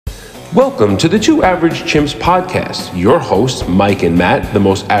Welcome to the Two Average Chimps podcast. Your hosts, Mike and Matt, the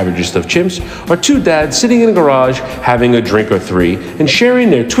most averagest of chimps, are two dads sitting in a garage having a drink or three and sharing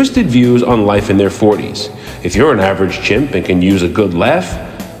their twisted views on life in their 40s. If you're an average chimp and can use a good laugh,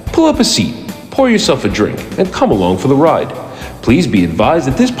 pull up a seat, pour yourself a drink, and come along for the ride. Please be advised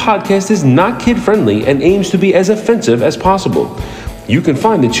that this podcast is not kid-friendly and aims to be as offensive as possible. You can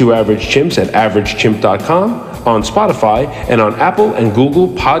find the Two Average Chimps at averagechimp.com, on Spotify, and on Apple and Google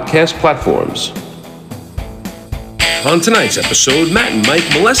podcast platforms. On tonight's episode, Matt and Mike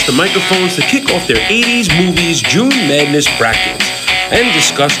molest the microphones to kick off their 80s movies June Madness brackets and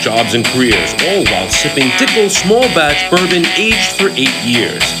discuss jobs and careers, all while sipping Dickel small batch bourbon aged for 8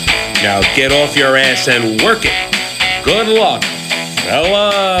 years. Now get off your ass and work it. Good luck,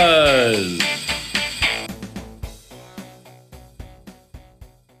 fellas.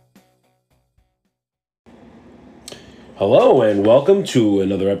 Hello and welcome to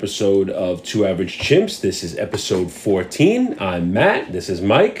another episode of Two Average Chimps. This is episode 14. I'm Matt. This is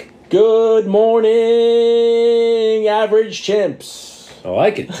Mike. Good morning, Average Chimps. I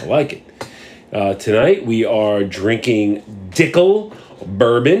like it. Tonight we are drinking Dickel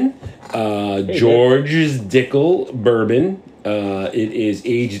bourbon. George's Dickel bourbon. It is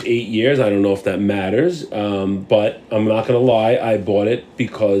aged 8 years. I don't know if that matters, but I'm not going to lie. I bought it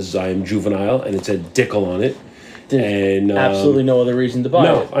because I'm juvenile and it said Dickel on it. And absolutely no other reason to buy it.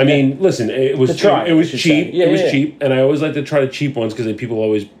 No, I mean, listen, it was cheap. Yeah, it was cheap, and I always like to try the cheap ones because people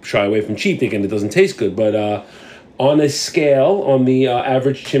always shy away from cheap, thinking it doesn't taste good. But on a scale, on the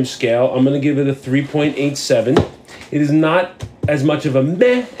average chimp scale, I'm going to give it a 3.87. It is not as much of a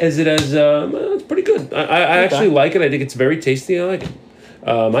meh as it is. It's pretty good. I actually like it. I think it's very tasty. I like it.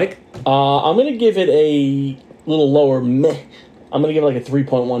 Mike? I'm going to give it a little lower meh. I'm going to give it like a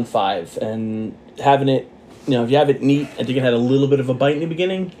 3.15. And having it, if you have it neat, I think it had a little bit of a bite in the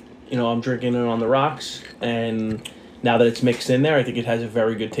beginning. I'm drinking it on the rocks. And now that it's mixed in there, I think it has a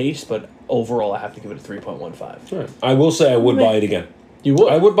very good taste. But overall, I have to give it a 3.15. Right. I will say I would buy it again. You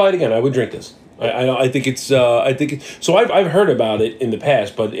would? I would buy it again. I would drink this. I think it's so I've heard about it in the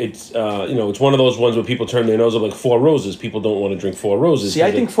past, but it's it's one of those ones where people turn their nose up like Four Roses. People don't want to drink Four Roses. See,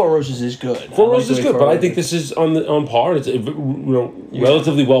 I think Four Roses is good. Four Roses is good, but I think this is on par. It's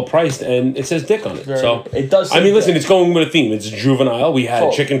relatively well priced, and it says Dick on it. So it does. I mean, listen, it's going with a theme. It's juvenile. We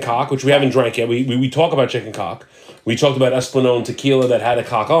had chicken cock, which we haven't drank yet. We talk about chicken cock. We talked about Esplanade tequila that had a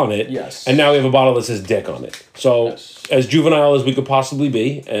cock on it. Yes. And now we have a bottle that says Dick on it. So as juvenile as we could possibly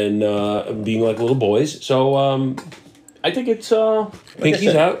be, and being like little boys. So I think it's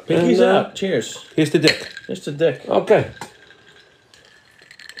Pinky's out. Pinky's out. Cheers. Here's the Dick. Here's the Dick. Okay.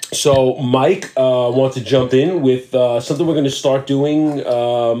 So Mike wants to jump in with something we're going to start doing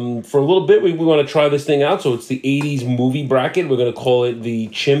for a little bit. We want to try this thing out. So it's the 80s movie bracket. We're going to call it the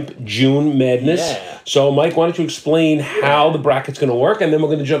Chimp June Madness. Yeah. So Mike, why don't you explain how the bracket's going to work, and then we're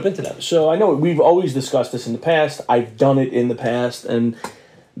going to jump into that. So I know we've always discussed this in the past. I've done it in the past, and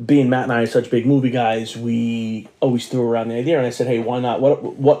being Matt and I are such big movie guys, we always threw around the idea, and I said, hey, why not?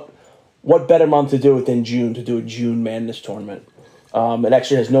 What better month to do it than June, to do a June Madness tournament? It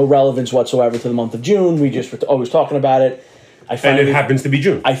actually has no relevance whatsoever to the month of June. We just were always talking about it. And it happens to be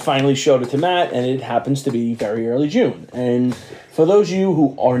June. I finally showed it to Matt, and it happens to be very early June. And for those of you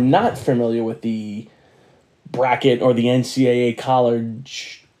who are not familiar with the bracket or the NCAA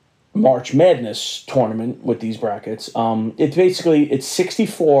College March Madness tournament with these brackets, it's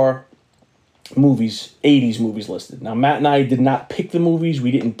 64 movies, 80s movies listed. Now, Matt and I did not pick the movies.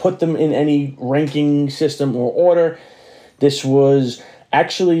 We didn't put them in any ranking system or order. This was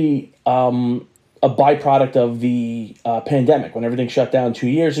actually a byproduct of the pandemic. When everything shut down 2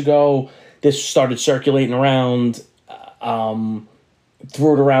 years ago, this started circulating around,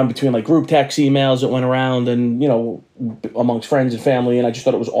 threw it around between like group text emails that went around and, amongst friends and family, and I just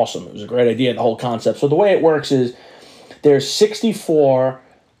thought it was awesome. It was a great idea, the whole concept. So the way it works is there's 64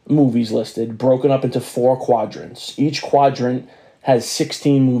 movies listed, broken up into 4 quadrants. Each quadrant has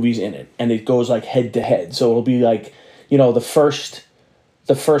 16 movies in it, and it goes like head to head. So it'll be like, the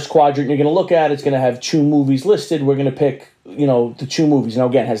first quadrant you're going to look at, it's going to have 2 movies listed. We're going to pick, the 2 movies. Now,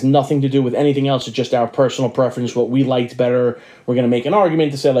 again, it has nothing to do with anything else. It's just our personal preference, what we liked better. We're going to make an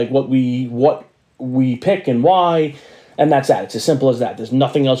argument to say, like, what we pick and why, and that's that. It's as simple as that. There's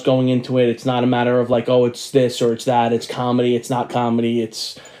nothing else going into it. It's not a matter of, like, oh, it's this or it's that. It's comedy. It's not comedy.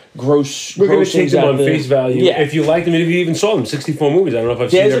 It's gross. We're going to take them on face value. Yeah. If you liked them, if you even saw them, 64 movies. I don't know if I've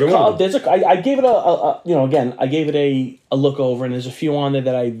seen every one of them. I gave it I gave it a look over, and there's a few on there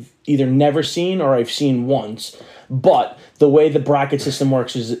that I've either never seen or I've seen once. But the way the bracket system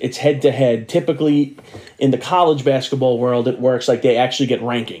works is it's head-to-head. Typically, in the college basketball world, it works like they actually get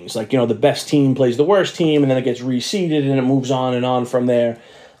rankings. Like, the best team plays the worst team, and then it gets reseeded, and it moves on and on from there.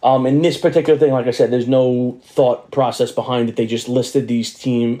 In this particular thing, like I said, there's no thought process behind it. They just listed these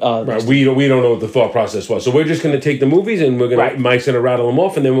team. Right. We don't know what the thought process was. So we're just going to take the movies and we're going to Mike's going to rattle them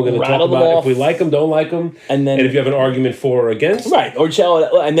off, and then we're going to talk about if we like them, don't like them, and if you have an argument for or against. Right.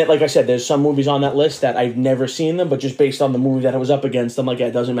 And then, like I said, there's some movies on that list that I've never seen them, but just based on the movie that it was up against, I'm like, yeah,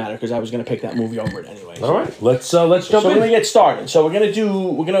 it doesn't matter because I was going to pick that movie over it anyway. All right. Let's jump in. So we're going to get started. So we're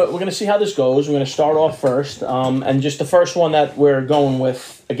going to see how this goes. We're going to start off first, and just the first one that we're going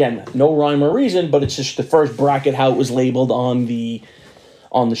with. Again, no rhyme or reason, but it's just the first bracket, how it was labeled on the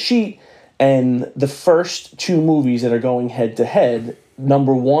sheet. And the first two movies that are going head-to-head,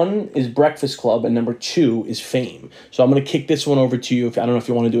 number 1 is Breakfast Club, and number 2 is Fame. So I'm going to kick this one over to you. I don't know if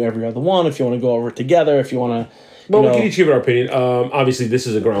you want to do every other one, if you want to go over it together, if you want to... Well, we can each give our opinion. Obviously, this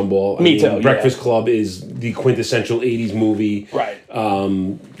is a ground ball. Me too. Breakfast Club is the quintessential 80s movie. Right.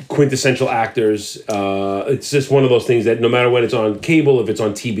 Quintessential actors. It's just one of those things that no matter when it's on cable, if it's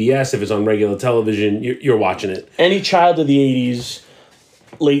on TBS, if it's on regular television, you're watching it. Any child of the 80s,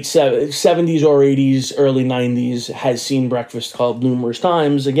 late 70s or 80s, early 90s has seen Breakfast Club numerous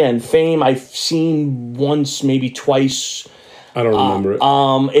times. Again, Fame, I've seen once, maybe twice. I don't remember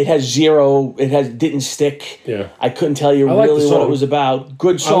it. It has zero. It didn't stick. Yeah. I couldn't tell you really what it was about.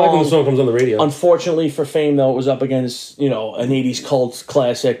 Good song. I like when the song comes on the radio. Unfortunately for Fame, though, it was up against an 80s cult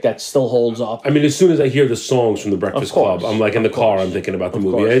classic that still holds up. I mean, as soon as I hear the songs from the Breakfast Club, I'm like in the car. I'm thinking about the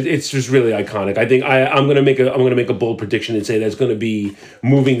movie. It's just really iconic. I think I'm gonna make a bold prediction and say that's gonna be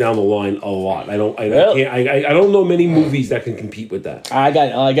moving down the line a lot. I don't know many movies that can compete with that. I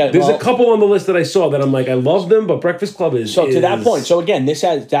got. There's a couple on the list that I saw that I'm like I love them, but Breakfast Club is to that point. So again, this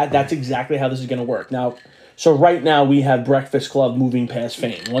has that's exactly how this is going to work. Now, so right now we have Breakfast Club moving past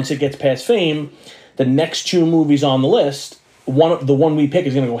Fame. Once it gets past Fame, the next two movies on the list, the one we pick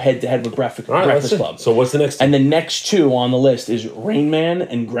is going to go head to head with Breakfast Club. So what's the next two? And the next two on the list is Rain Man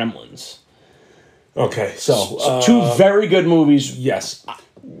and Gremlins. Okay, so two very good movies. Yes.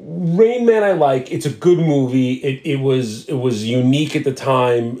 Rain Man I like. It's a good movie. It was unique at the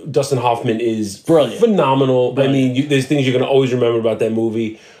time. Dustin Hoffman is brilliant. Phenomenal. Brilliant. I mean, there's things you're going to always remember about that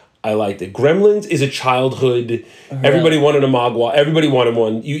movie. I liked it. Gremlins is a childhood. Everybody wanted a Mogwai. Everybody wanted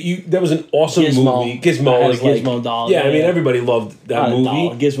one. That was an awesome movie. Gizmo was Gizmo doll. Yeah, I mean everybody loved that movie.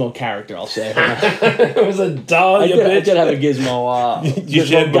 Doll, Gizmo character, I'll say. It was a doll. I did have a Gizmo. You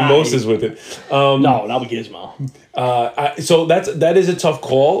shared mimosas with it. No, not with Gizmo. So that is a tough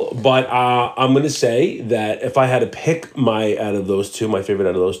call, but I'm going to say that if I had to pick my favorite out of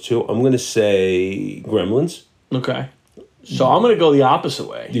those two, I'm going to say Gremlins. Okay. So I'm going to go the opposite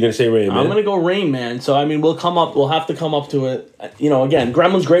way. You're going to say Rain Man? I'm going to go Rain Man. So, I mean, we'll have to come up to it. Again,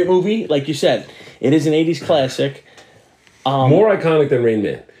 Gremlins, great movie. Like you said, it is an 80s classic. More iconic than Rain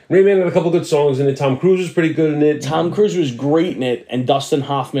Man. Rain Man had a couple good songs in it. Tom Cruise was pretty good in it. Tom Cruise was great in it, and Dustin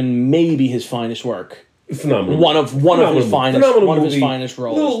Hoffman, maybe his finest work. Phenomenal. One of his finest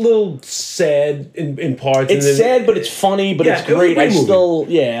roles. Little sad in parts. It's sad, but it's funny. But it's great. Great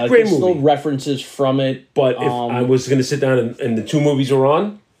movie. Still references from it. But if I was going to sit down and the two movies are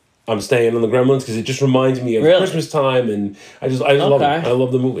on, I'm staying on the Gremlins because it just reminds me of Christmas time, and I just love it. I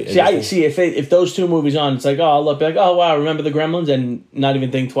love the movie. If those two movies on, it's like, oh, I'll look like, oh wow, remember the Gremlins, and not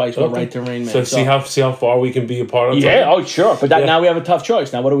even think twice. Go right to Rain Man. So see how far we can be a part of. Yeah. Oh sure. But now we have a tough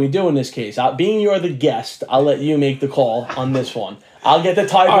choice. Now what do we do in this case? Being you're the guest, I'll let you make the call on this one. I'll get the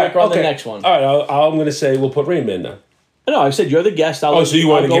tiebreaker on the next one. All right. I'm going to say we'll put Rain Man down. No, I said you're the guest. So you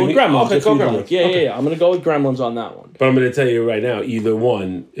want to go give with me Gremlins? Okay, go Gremlins. Yeah. I'm going to go with Gremlins on that one. But I'm going to tell you right now, either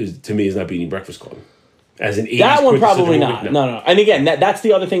one is not beating Breakfast Club. As an 80s that one probably not. No. And again, that's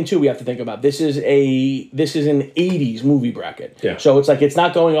the other thing too. We have to think about this is an 80s movie bracket. Yeah. So it's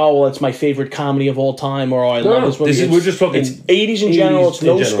not going. Oh well, it's my favorite comedy of all time, or I love this movie. We're just talking. It's 80s in general. It's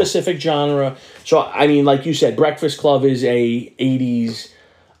no specific genre. So I mean, like you said, Breakfast Club is a 80s.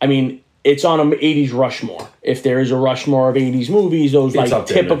 I mean, it's on an 80s Rushmore. If there is a Rushmore of 80s movies, those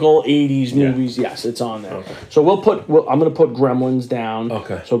typical 80s movies, yes, it's on there. Okay. So I'm going to put Gremlins down.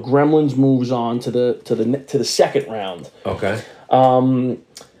 Okay. So Gremlins moves on to the second round. Okay.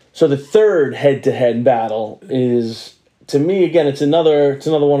 So the third head-to-head battle is, to me, again, it's another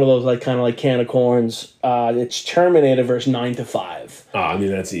one of those kind of can of corns. It's Terminator versus 9 to 5. Oh, I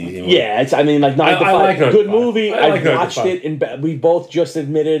mean that's easy. Yeah, 9 to 5. I like good movie. I watched it, we both just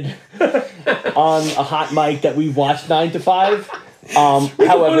admitted on a hot mic that we watched 9 to 5. However,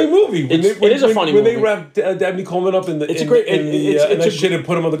 funny movie. It is a funny movie. movie. When they wrap Dabney Coleman up in the shit and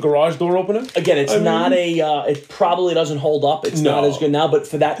put him on the garage door opener. Again, it's not it probably doesn't hold up. It's not as good now, but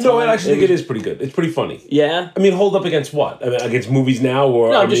for that time... No, I actually think it is pretty good. It's pretty funny. Yeah? I mean, hold up against what? I mean, against movies now?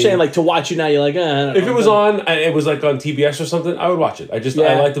 Or No, I'm just saying, like, to watch it now, you're like, I don't know. If it was on, it was like on TBS or something, I would watch it. I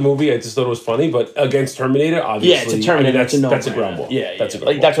liked the movie. I just thought it was funny. But against Terminator, obviously... Yeah, it's a Terminator. That's a ground ball. Yeah, that's a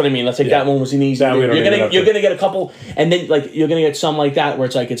ground like, that's what I mean. Let's take that one was an easy... You're gonna get a couple... And then, like, you're gonna get some like that where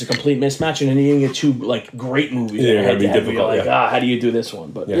it's like, it's a complete mismatch. And then you're gonna get two, like, great movies. Yeah, it'd be difficult. Like, how do you do this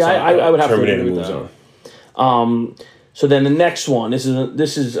one? But I would have Terminator to agree with that. So then the next one, this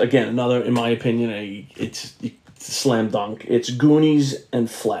is again another, in my opinion, it's a slam dunk. It's Goonies and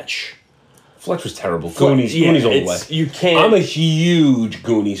Fletch. Fletch was terrible. Goonies all the way. You can't. I'm a huge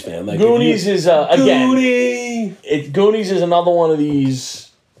Goonies fan. Like Goonies is again. Goonies. Goonies is another one of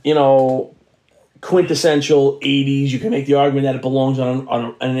these, quintessential 80s. You can make the argument that it belongs on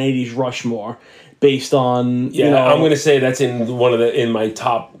an 80s Rushmore, based on I'm going to say that's in my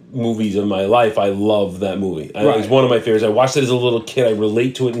top movies of my life. I love that movie. It's one of my favorites. I watched it as a little kid. I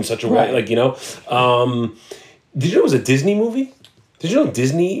relate to it in such a way. Like, did you know it was a Disney movie? Did you know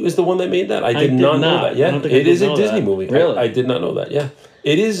Disney was the one that made that? I did not know that. Yeah, it is a Disney movie. Really? I did not know that. Yeah.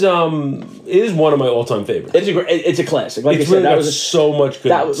 It is one of my all-time favorites. It's a classic. Like it's I said, really that was so much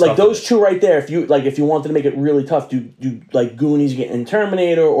good. Like those two right there. If you wanted to make it really tough, do like Goonies and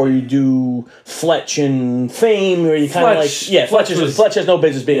Terminator, or you do Fletch and Fame, or you kind of like Fletch has no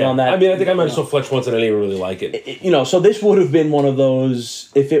business being on that. I mean, I think I might have saw Fletch once and I didn't really like it. So this would have been one of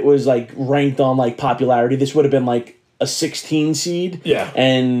those, if it was like ranked on like popularity, this would have been like a 16 seed. Yeah.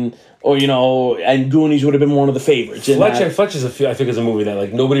 And Goonies would have been one of the favorites. Fletch is I think is a movie that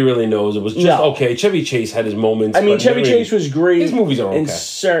like nobody really knows. It was just okay. Chevy Chase had his moments. I mean, Chevy Chase was great. His movies are okay. In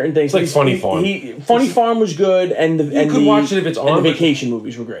certain things. It's like Funny Farm. Funny Farm was good, and you could watch it if it's on. And the vacation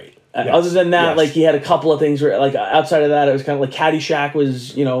movies were great. Yes. Other than that, like he had a couple of things where, like outside of that, it was kind of like Caddyshack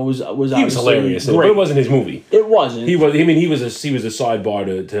was he was hilarious. Great. But it wasn't his movie. It wasn't. He was. I mean, he was a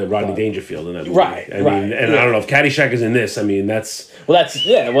sidebar to Rodney Dangerfield in that movie. Right. I mean, and I don't know if Caddyshack is in this. I mean, that's. Well, that's we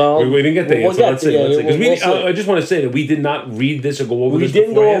didn't get there yet. So let's see. Because I just want to say that we did not read this or go over this. We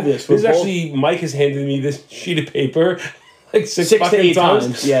didn't go over this. This is actually Mike has handed me this sheet of paper. Like six to eight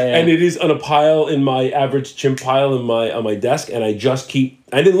times. Yeah. And it is on a pile in my average chimp pile on my desk, and I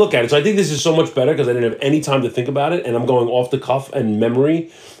didn't look at it. So I think this is so much better because I didn't have any time to think about it, and I'm going off the cuff and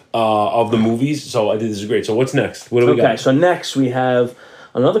memory of the movies. So I think this is great. So what's next? What do we got? Okay, so next we have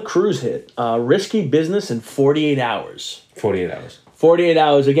another cruise hit, Risky Business in 48 Hours. 48 Hours. 48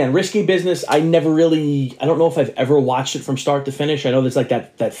 Hours, again, Risky Business. I don't know if I've ever watched it from start to finish. I know there's like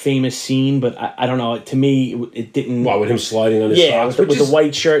that famous scene, but I don't know. To me, it didn't... Wow, with him sliding on his socks? With the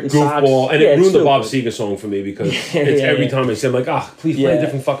white shirt and socks. And it ruined the Bob Seger song for me because every time I say, I'm like, please play a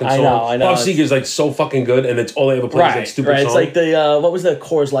different fucking song. I know. Bob Seger's like so fucking good, and it's all they ever play is that stupid song. It's like the, what was the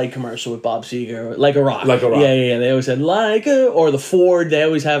Coors Light commercial with Bob Seger? Like a Rock. Like a Rock. Yeah. They always said, like a... Or the Ford, they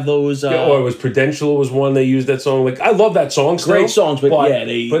always have those... or it was Prudential was one, they used that song. Like, I love that song still. Great songs, but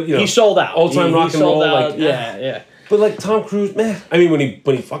he sold out. Old time rock and roll, like yeah. But like Tom Cruise, man. I mean, when he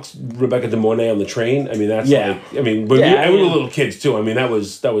fucks Rebecca De Mornay on the train, I mean that's like. I mean, we were little kids too. I mean, that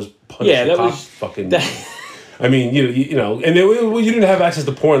was Punisher fucking. I mean, you know, and you didn't have access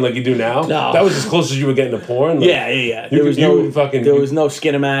to porn like you do now. No, that was as close as you were getting to porn. Like, There was no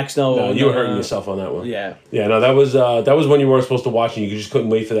Skinamax. No, you were hurting yourself on that one. Yeah. No, that was when you weren't supposed to watch, and you just couldn't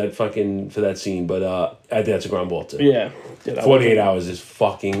wait for that scene. But I think that's a ground ball too. Yeah. 48 Hours is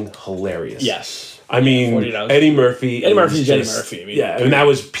fucking hilarious. Yes. I mean, Eddie Murphy. Eddie Murphy's Eddie Murphy. I mean, that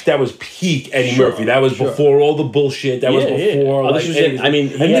was peak Eddie Murphy. That was before all the bullshit. That was before. This was it. I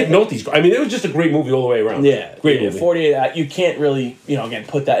mean, and Nick Nolte's. I mean, it was just a great movie all the way around. Yeah, great movie. 48. You can't really, again,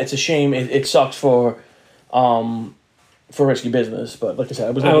 put that. It's a shame. It sucks for Risky Business, but like I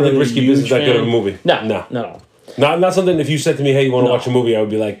said, I don't think Risky Business is that good of a movie. No. Not something. If you said to me, "Hey, you want to watch a movie?" I would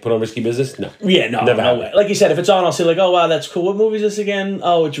be like, "Put on Risky Business." No. Yeah, no way. Like you said, if it's on, I'll say like, "Oh wow, that's cool. What movie is this again?"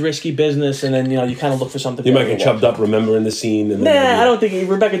 Oh, it's Risky Business, and then you kind of look for something. You might get chubbed up remembering the scene. And I don't think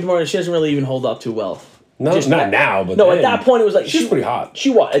Rebecca De Mornay. She doesn't really even hold up too well. No, just not now. But no, at that point it was like she's pretty hot. She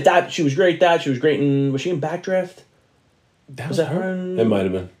was at that. She was great. She was great in. Was she in Backdraft? Was that her? It might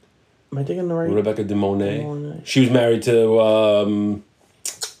have been. Am I thinking the right? Rebecca De Mornay. She was married to.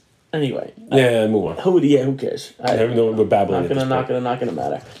 Anyway. Move on. Who cares? We're babbling. Not gonna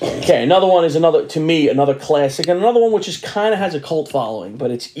matter. Okay, another one is another classic, and another one which is kind of has a cult following,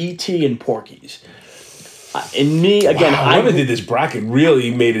 but it's E.T. and Porky's. And me again, whoever did this bracket really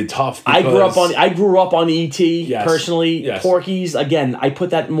made it tough. I grew up on E.T. Yes. personally. Yes. Porky's again. I put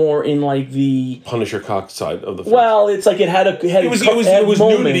that more in like the Punisher cock side of the film. Well, it's like it was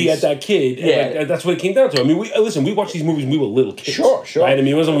nudity at that kid. Yeah, and that's what it came down to. I mean, we watched these movies when we were little kids. Sure. Right? I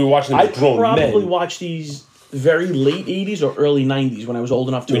mean, it wasn't we were watching them as grown men. I probably watched these very late 80s or early 90s when I was old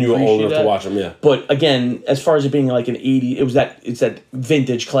enough to when you were old enough to watch them, yeah. But again, as far as it being like an 80s, it's that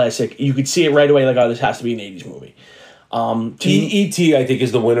vintage classic. You could see it right away, like, oh, this has to be an 80s movie. E.T. I think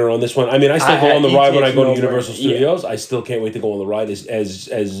is the winner on this one. I mean, I still go on the ride when I go to Universal Studios. I still can't wait to go on the ride. As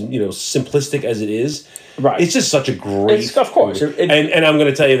simplistic as it is, right? It's just such a great, of course. And I'm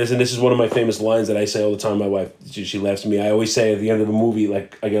going to tell you this, and this is one of my famous lines that I say all the time. My wife, she laughs at me. I always say at the end of a movie,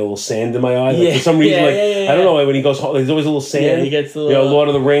 like I get a little sand in my eye. Like, for some reason, I don't know. When he goes home, there's always a little sand. Yeah, he gets a little. Lord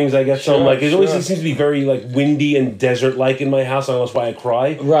of the Rings. I get some like. It seems to be very like windy and desert like in my house. I don't know that's why I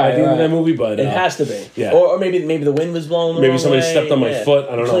cry. Right. At the end of that movie, but it has to be. Yeah. Or maybe the wind was blowing. Maybe somebody stepped on my foot.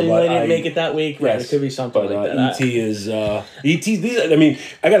 I don't know. But I didn't make it that week. Right. It could be something like that. E.T. is E.T. These. I mean,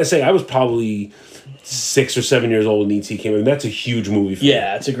 I got to say, I was probably 6 or 7 years old when E.T. came in. That's a huge movie for me.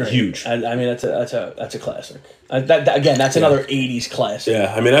 Yeah, it's a great huge. I mean, that's a classic. That's another 80s classic.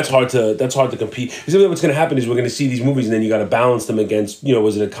 Yeah, I mean that's hard to compete. Because what's going to happen is we're going to see these movies and then you got to balance them against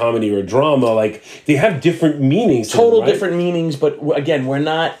was it a comedy or a drama? Like they have different meanings. Total different meanings, but again,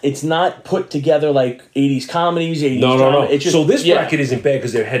 it's not put together like 80s comedies, 80s drama. No. It's just, so this bracket isn't bad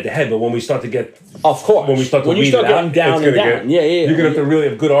because they're head to head, but when we start to get when you start getting down and down, you're gonna have to really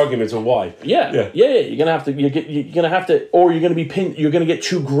have good arguments of why. Yeah. You're gonna have to, or you're gonna be pinned. You're gonna get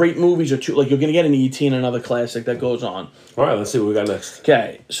two great movies, or two you're gonna get an E.T. and another classic that goes on. All right, let's see what we got next.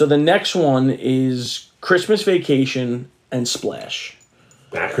 Okay, so the next one is Christmas Vacation and Splash.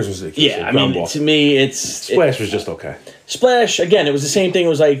 Christmas Vacation. Yeah, I mean, to me, Splash was just okay. Splash, again, it was the same thing. It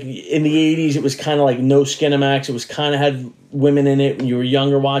was like in the 80s, it was kind of like no Skinamax. It was kind of had women in it when you were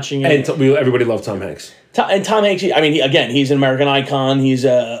younger watching it. And everybody loved Tom Hanks. And Tom Hanks, I mean, he's an American icon. He's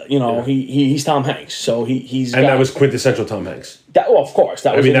he's Tom Hanks. So he's that was quintessential Tom Hanks. Of course,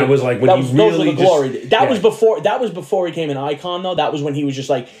 that was like when he those were the glory. That was before he became an icon, though. That was when he was just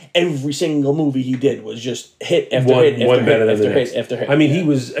like every single movie he did was just hit after hit after hit. I mean, he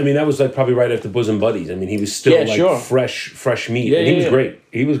was. I mean, that was like probably right after Bosom Buddies. I mean, he was still fresh meat. Yeah, and he was great.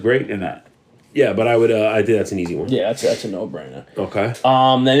 He was great in that. Yeah, but I think that's an easy one. Yeah, that's a no-brainer. Okay.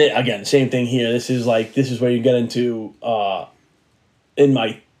 Then again, same thing here. This is where you get into in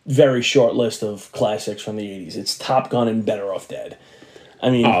my very short list of classics from the 80s. It's Top Gun and Better Off Dead. I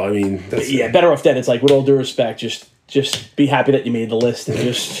mean, Better Off Dead. It's like, with all due respect, just be happy that you made the list and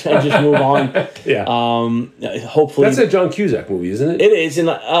just move on. Yeah. Hopefully, that's a John Cusack movie, isn't it? It is.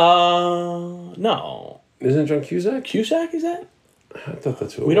 No. Isn't it John Cusack? Cusack, is that? I thought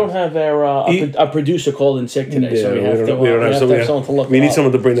that's what we don't have a producer called in sick today, so we have to have someone to look. We need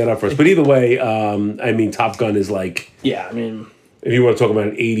someone to bring that up for us. But either way, I mean, Top Gun is like. Yeah, I mean. If you want to talk about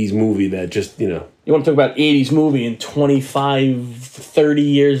an 80s movie that just, You want to talk about 80s movie in 25, 30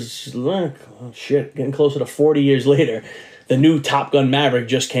 years... Oh, shit, getting closer to 40 years later. The new Top Gun Maverick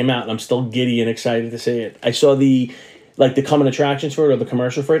just came out, and I'm still giddy and excited to see it. I saw the coming attractions for it, or the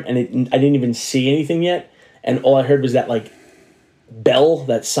commercial for it, and I didn't even see anything yet. And all I heard was that, bell,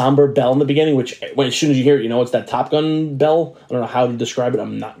 that somber bell in the beginning, which, as soon as you hear it, it's that Top Gun bell. I don't know how to describe it.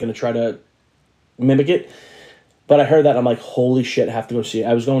 I'm not going to try to mimic it. But I heard that, and I'm like, holy shit, I have to go see it.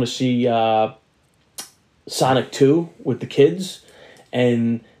 I was going to see Sonic 2 with the kids,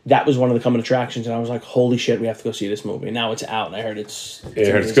 and that was one of the coming attractions, and I was like, holy shit, we have to go see this movie. And now it's out, and I heard it's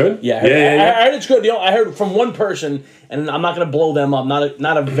good? Yeah, I heard it's good. I heard from one person, and I'm not going to blow them up,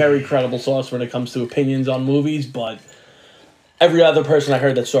 not a very credible source when it comes to opinions on movies, but every other person I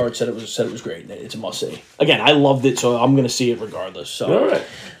heard that saw it said it was great. It's a must-see. Again, I loved it, so I'm going to see it regardless. So. All right.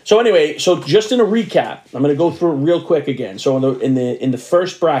 So anyway, just in a recap, I'm going to go through it real quick again. So in the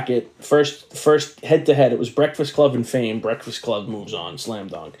first bracket, first head-to-head, it was Breakfast Club and Fame. Breakfast Club moves on, slam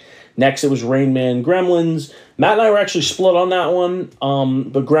dunk. Next, it was Rain Man, Gremlins. Matt and I were actually split on that one,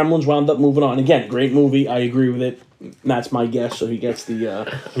 but Gremlins wound up moving on. Again, great movie. I agree with it. Matt's my guest, so he gets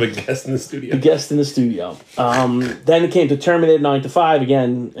the... I'm a guest in the studio. The guest in the studio. Then it came to Terminator 9 to 5.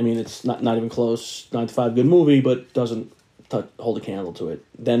 Again, I mean, it's not even close. 9 to 5, good movie, but doesn't hold a candle to it.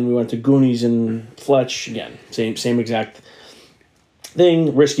 Then we went to Goonies and Fletch. Again, same exact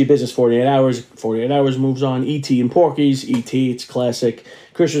thing. Risky Business, 48 Hours. 48 Hours moves on. E.T. and Porky's. E.T., it's classic.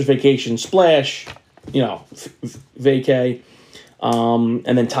 Christmas Vacation, Splash. Vacay. And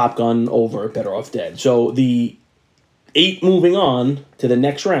then Top Gun over Better Off Dead. So the 8 moving on to the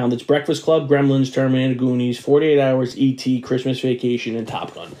next round. It's Breakfast Club, Gremlins, Terminator, Goonies, 48 Hours, E.T., Christmas Vacation, and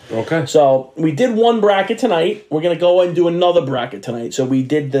Top Gun. Okay. So we did one bracket tonight. We're gonna go and do another bracket tonight. So we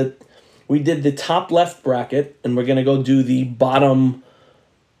did the top left bracket, and we're gonna go do the bottom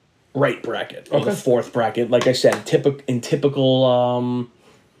right bracket, or the fourth bracket. Like I said, in typical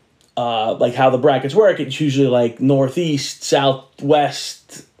like how the brackets work, it's usually like northeast,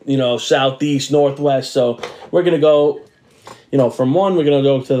 southwest, southeast, northwest. So we're going to go, from one, we're going to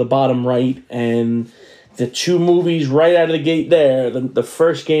go to the bottom right, and the 2 movies right out of the gate there, the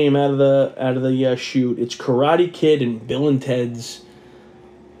first game out of the chute, it's Karate Kid and Bill and Ted's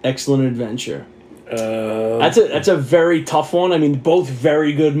Excellent Adventure. That's a very tough one. I mean, both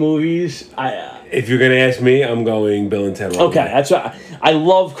very good movies. If you're gonna ask me, I'm going Bill and Ted. Okay, that's what I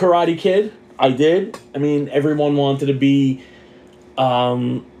love. Karate Kid. I did. I mean, everyone wanted to be.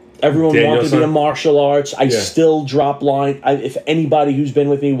 Everyone wanted to be a martial arts. I still drop line. If anybody who's been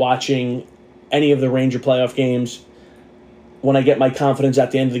with me watching any of the Ranger playoff games, when I get my confidence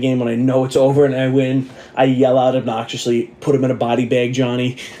at the end of the game, when I know it's over and I win, I yell out obnoxiously, "Put him in a body bag,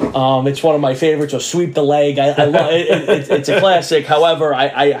 Johnny." It's one of my favorites. Or sweep the leg. I love it. It's a classic. However,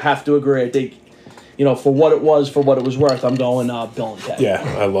 I have to agree. I think, for what it was worth, I'm going Bill and Ted. Yeah,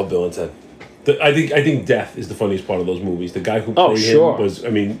 I love Bill and Ted. I think Death is the funniest part of those movies. The guy who played him was,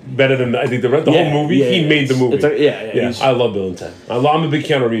 better than I think the whole movie. He made the movie. I love Bill and Ted. I'm a big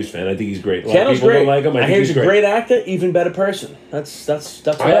Keanu Reeves fan. I think he's great. A lot of people don't like him. I think he's a great actor, even better person. That's.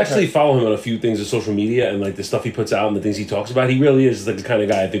 I actually follow him on a few things on social media, and like the stuff he puts out and the things he talks about. He really is like the kind of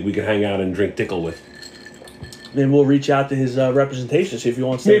guy I think we could hang out and drink Dickel with. Maybe we'll reach out to his representation, see if he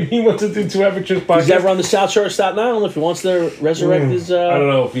wants to. Maybe he wants to do 2 amateurs podcasts. He's ever on the South Shore of Staten Island if he wants to resurrect his. I don't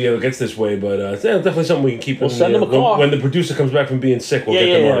know if he ever gets this way, but it's definitely something we can keep. We'll send him a call. When the producer comes back from being sick, we'll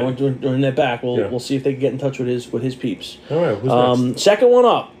get them on it. When they're back, we'll see if they can get in touch with his peeps. All right, who's next? Second one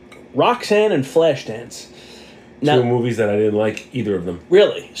up, Roxanne and Flashdance. Now, 2 movies that I didn't like either of them.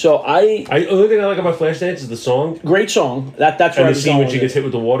 Really? So the only thing I like about Flashdance is the song. Great song. That's right. And the scene when she gets hit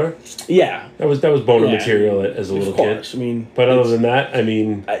with the water. Yeah. That was boner material as a little kid. I mean, but other than that, I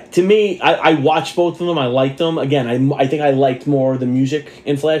mean, to me, I watched both of them. I liked them. Again, I think I liked more the music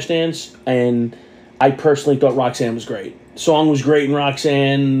in Flashdance, and I personally thought Roxanne was great. Song was great in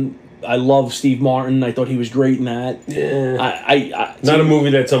Roxanne. I love Steve Martin. I thought he was great in that. Yeah. Not a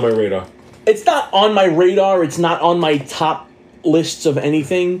movie that's on my radar. It's not on my radar. It's not on my top lists of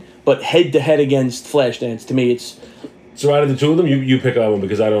anything. But head to head against Flashdance, to me, it's. So out of the 2 of them, you pick that one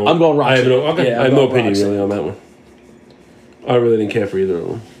because I don't. I'm going Roxanne. I have no opinion really on that one. I really didn't care for either of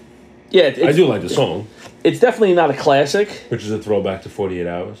them. Yeah, I do like the song. It's definitely not a classic. Which is a throwback to 48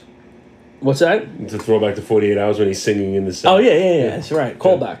 Hours. What's that? It's a throwback to 48 Hours when he's singing in the set. Oh, yeah. That's right.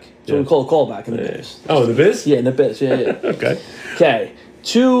 Callback. So we call it callback in the biz. Oh, in the biz? Yeah, in the biz. Yeah. Okay.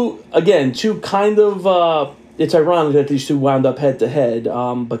 2 kind of... it's ironic that these 2 wound up head to head,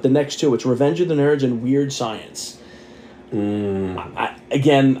 but the next 2, it's Revenge of the Nerds and Weird Science. I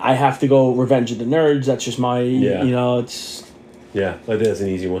have to go Revenge of the Nerds. That's just my... it's... Yeah, I think that's an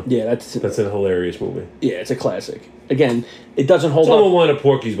easy one. Yeah, that's a hilarious movie. Yeah, it's a classic. Again, it doesn't hold up. It's on the line of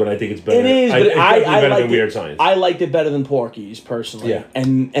Porky's, but I think it's better. It is, but I better liked than Weird Science. I liked it better than Porky's, personally. Yeah.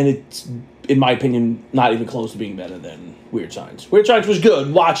 And it's, in my opinion, not even close to being better than Weird Science. Weird Science was good,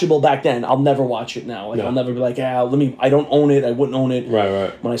 watchable back then. I'll never watch it now. I'll never be like, I don't own it. I wouldn't own it.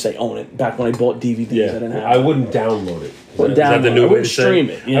 Right. When I say own it, back when I bought DVDs, I didn't have it. I wouldn't download it. Is that the new way to stream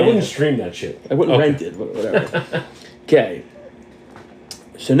it. I wouldn't stream that shit. I wouldn't rent it, whatever. Okay.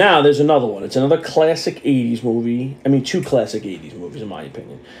 So now there's another one. It's another classic 80's movie. I mean, 2 classic 80's movies, in my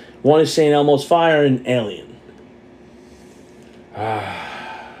opinion. One is St. Elmo's Fire and Alien.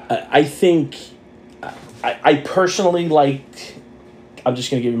 I think... I personally liked... I'm just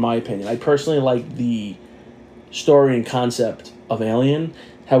going to give you my opinion. I personally liked the story and concept of Alien.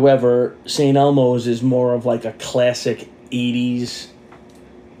 However, St. Elmo's is more of like a classic 80's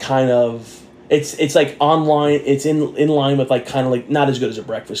kind of... It's like online. It's in line with like kind of like not as good as a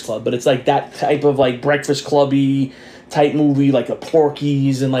Breakfast Club, but it's like that type of like Breakfast Clubby type movie, like a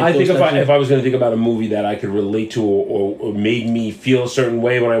Porky's and like. I think if I was going to think about a movie that I could relate to or made me feel a certain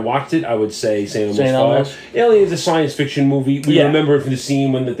way when I watched it, I would say St. Elmo's Fire. Alien is a science fiction movie. We remember it from the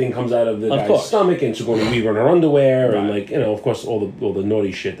scene when the thing comes out of the guy's stomach and Sigourney Weaver in her underwear and like of course all the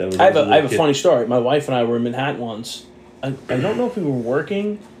naughty shit that was. I have a funny story. My wife and I were in Manhattan once. I don't know if we were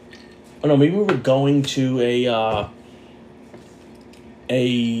working. Oh no, maybe we were going to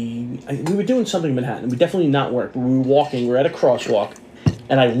we were doing something in Manhattan. We definitely not work. We were walking. We're at a crosswalk,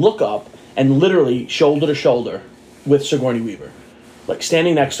 and I look up and literally shoulder to shoulder with Sigourney Weaver. like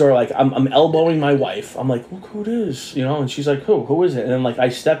standing next to her, like I'm elbowing my wife. I'm like, look who it is, you know, and she's like, who is it? And then like I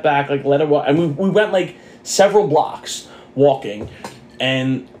step back, like let her walk, and we went like several blocks walking,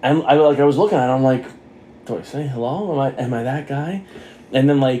 and I was looking at her, I'm like, do I say hello? Am I that guy? And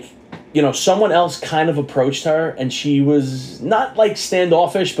then like, you know, someone else kind of approached her, and she was not like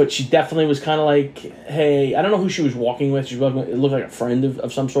standoffish, but she definitely was kind of like, hey, I don't know who she was walking with. She was walking, it looked like a friend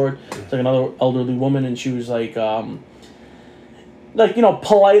of some sort. It's like another elderly woman, and she was like, you know,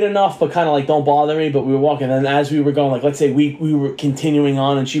 polite enough, but kind of like, don't bother me. But we were walking, and as we were going, like, let's say we were continuing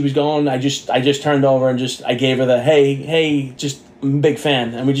on, and she was going, I just turned over and I gave her the hey, just I'm a big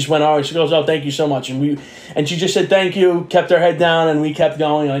fan, and we just went over. She goes, oh, thank you so much, and she just said thank you, kept her head down, and we kept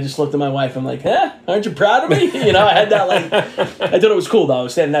going. And I just looked at my wife. I'm like, aren't you proud of me? You know, I had that like, I thought it was cool though. I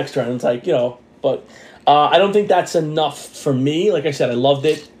was standing next to her, and it's like, you know, but I don't think that's enough for me. Like I said, I loved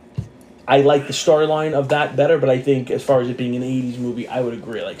it. I like the storyline of that better, but I think as far as it being an 80s movie, I would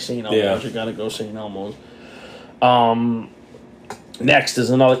agree. Like St. Elmo's, you gotta go St. Elmo's. Next is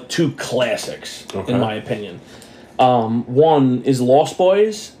another two classics, in my opinion. One is Lost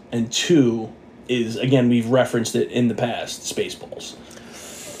Boys, and two is, again, we've referenced it in the past, Spaceballs.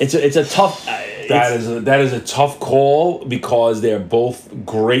 It's a tough. That is a tough call because they're both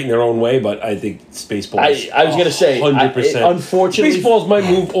great in their own way, but I think Spaceballs. I was gonna say 100%. Unfortunately, Spaceballs might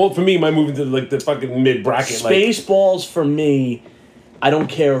move into like the fucking mid bracket. Spaceballs for me, I don't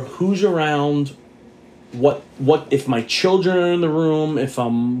care who's around. What if my children are in the room? If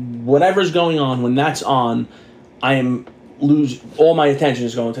whatever's going on when that's on, all my attention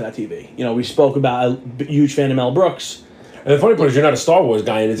is going to that TV. You know, we spoke about a huge fan of Mel Brooks. And the funny part is you're not a Star Wars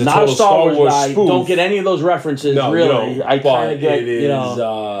guy, and it's not total a Star Wars guy. spoof. Don't get any of those references. No, really. No, I kind of get it is. You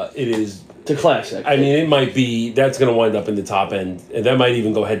know, it is. It's a classic. I mean, it might be. That's going to wind up in the top end, and that might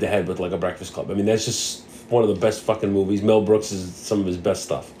even go head to head with like a Breakfast Club. I mean, that's just one of the best fucking movies. Mel Brooks is some of his best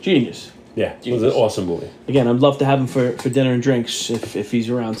stuff. Genius. Yeah, it was an awesome movie. Again, I'd love to have him for dinner and drinks if he's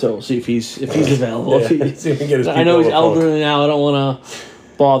around too. See if he's available. Yeah. See if we can get his I know he's people on the phone. elderly now. I don't want to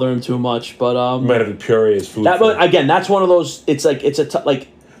bother him too much, but might have to puree his food. Again, that's one of those. It's like it's a like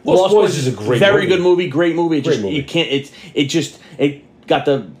Lost Boys is a great, very movie. Good movie, great movie. It Great just movie. you can't. It got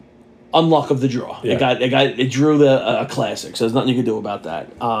the unluck of the draw. Yeah. It drew the a classic. So there's nothing you can do about that.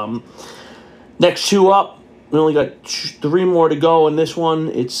 Next two up. We only got three more to go in this one.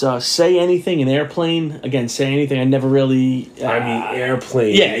 It's Say Anything and Airplane. Again, Say Anything, I never really... I mean,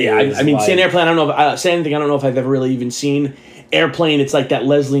 Airplane. Yeah. I mean, Say Airplane, I don't know if... Say Anything, I don't know if I've ever really even seen. Airplane, it's like that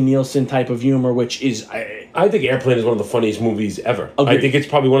Leslie Nielsen type of humor, which is... I think Airplane is one of the funniest movies ever. Agreed. I think it's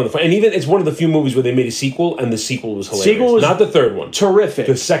probably one of the... And even it's one of the few movies where they made a sequel, and the sequel was hilarious. Sequel was not the third one. Terrific.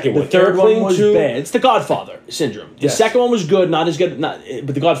 The second one. The third Airplane one was 2, bad. It's the Godfather syndrome. The second one was good, not as good...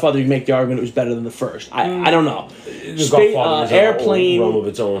 but the Godfather, you make the argument it was better than the first. I don't know. The Godfather was Airplane... a realm of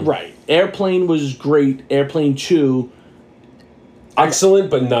its own. Right. Airplane was great. Airplane 2... Excellent,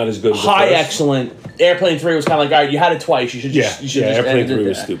 but not as good as the first. Excellent. Airplane 3 was kind of like, all right, you had it twice. You should just Airplane end it 3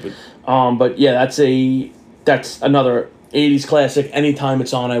 was there. stupid. But yeah, that's another 80s classic. Anytime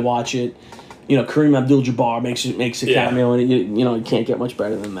it's on, I watch it. You know, Kareem Abdul-Jabbar makes a cameo, and you can't get much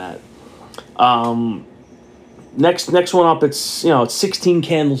better than that. Next one up, it's 16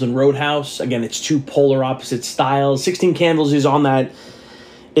 Candles and Roadhouse. Again, it's two polar opposite styles. 16 Candles is on that.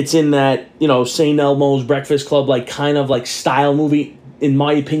 It's in that, St. Elmo's Breakfast Club, like, kind of, like, style movie. In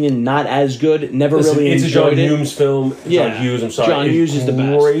my opinion, not as good. Never really enjoyed it. It's a John Hughes film. Yeah. John Hughes, I'm sorry. John Hughes is the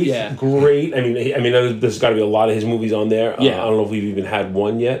best. Great, yeah. Great. I mean, there's got to be a lot of his movies on there. Yeah. I don't know if we've even had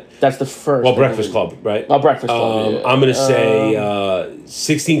one yet. That's the first. Well, Breakfast Club, right? Oh, Breakfast Club, yeah. I'm going to say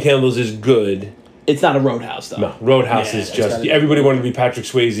 16 Candles is good. It's not a Roadhouse, though. No, Roadhouse is just... Everybody wanted to be Patrick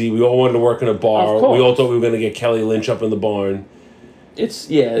Swayze. We all wanted to work in a bar. Of course. We all thought we were going to get Kelly Lynch up in the barn. It's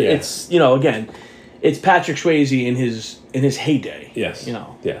again, it's Patrick Swayze in his heyday. Yes.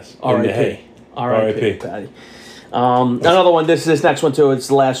 Yes. R.I.P. Patty. Another one. This next one too. It's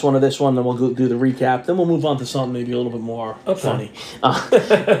the last one of this one. Then we'll do the recap. Then we'll move on to something maybe a little bit more funny.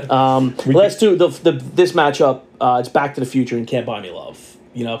 Let's do this matchup. It's Back to the Future and Can't Buy Me Love.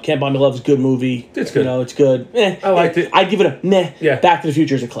 Can't Buy Me Love is a good movie. It's good. It's good. I liked it. I'd give it a meh. Yeah. Back to the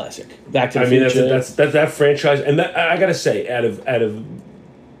Future is a classic. Back to the Future. That's that franchise, and that, I gotta say, out of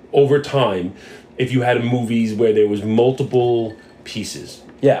over time, if you had movies where there was multiple pieces,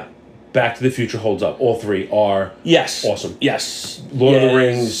 Back to the Future holds up. All three are awesome. Yes. Lord of the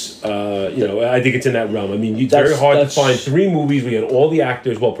Rings, I think it's in that realm. I mean, it's very hard to find three movies we had all the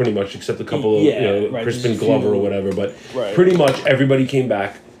actors, well, pretty much, except a couple of, Crispin Glover or whatever, but pretty much everybody came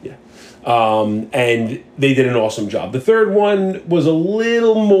back. Yeah. And they did an awesome job. The third one was a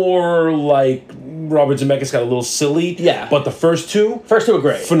little more like Robert Zemeckis got a little silly. Yeah. But the first two are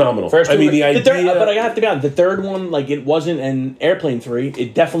great. Phenomenal. First two the idea... but I have to be honest, the third one, like, it wasn't an Airplane 3.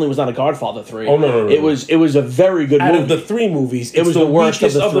 It definitely was not a Godfather 3. Oh, no. It was a very good movie. Out of the three movies, it was the worst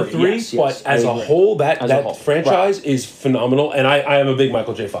of the three. Yes, but as a whole, that franchise is phenomenal. And I am a big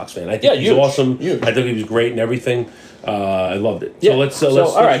Michael J. Fox fan. I think he's awesome. Huge. I think he was great and everything. I loved it. So let's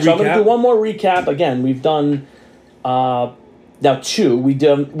all right, recap. So I'm going to do one more recap. Again, we've done... now two. We've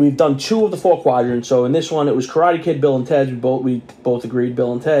done two of the four quadrants. So in this one, it was Karate Kid, Bill and Ted. We both agreed,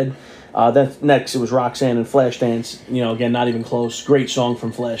 Bill and Ted. Then next, it was Roxanne and Flashdance. Again, not even close. Great song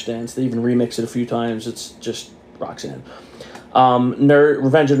from Flashdance. They even remixed it a few times. It's just Roxanne.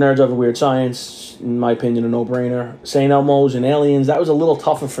 Revenge of Nerds Over Weird Science, in my opinion, a no-brainer. St. Elmo's and Aliens. That was a little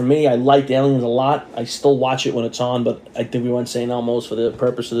tougher for me. I liked Aliens a lot. I still watch it when it's on, but I think we went St. Elmo's for the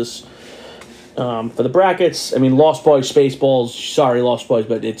purpose of this. For the brackets, I mean, Lost Boys, Spaceballs. Sorry, Lost Boys,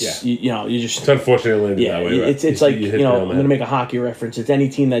 but it's you just. It's unfortunately landed that way. Right? It's like I'm going to make a hockey reference. It's any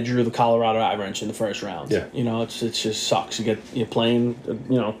team that drew the Colorado Avalanche in the first round. Yeah. It just sucks. You're playing.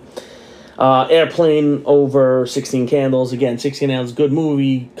 Airplane over 16 Candles. Again, 16 Candles, good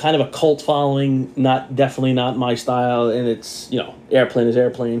movie, kind of a cult following. Definitely not my style, and it's Airplane is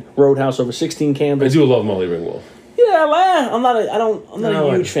Airplane. Roadhouse over 16 Candles. I do love Molly Ringwald. Yeah, I'm not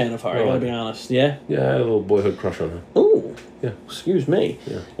a huge fan of her. I gotta be honest. Yeah. Yeah, I had a little boyhood crush on her. Ooh. Yeah. Excuse me.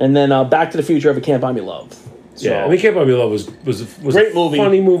 Yeah. And then Back to the Future of Can't Buy Me Love. So, Can't Buy Me Love was great a movie.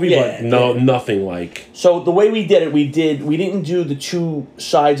 Funny movie, but nothing like. So the way we did it, we didn't do the two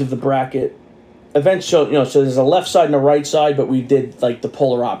sides of the bracket. Eventually, so there's a left side and a right side, but we did like the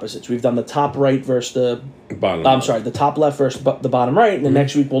polar opposites. We've done the top right versus the bottom. The top left versus the bottom right, and then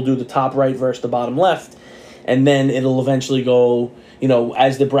next week we'll do the top right versus the bottom left. And then it'll eventually go,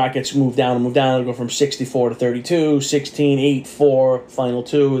 as the brackets move down, it'll go from 64 to 32, 16, 8, 4, final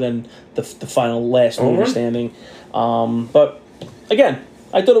 2, then the final last movie standing. But, again,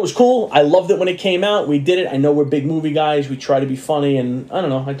 I thought it was cool. I loved it when it came out. We did it. I know we're big movie guys. We try to be funny, and I don't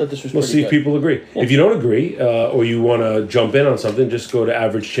know. I thought this was pretty good. We'll see if people agree. Yeah. If you don't agree or you want to jump in on something, just go to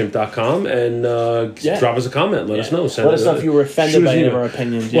averagechimp.com and drop us a comment. Let us know. Let us know if you were offended by any of our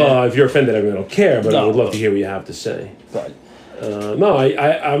opinions. Well, if you're offended, I really don't care, but I would love to hear what you have to say. Right. I'm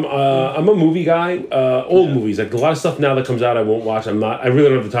a movie guy. Old movies, like a lot of stuff now that comes out, I won't watch. I really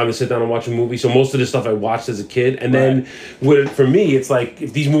don't have the time to sit down and watch a movie. So most of the stuff I watched as a kid, and then for me, it's like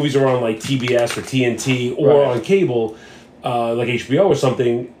if these movies are on like TBS or TNT or on cable, like HBO or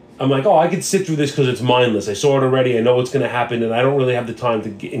something. I'm like, I could sit through this because it's mindless. I saw it already. I know what's going to happen, and I don't really have the time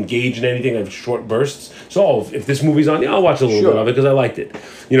to engage in anything. I have short bursts. So if this movie's on, I'll watch a little bit of it because I liked it.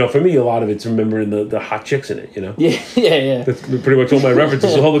 For me, a lot of it's remembering the hot chicks in it. Yeah. That's pretty much all my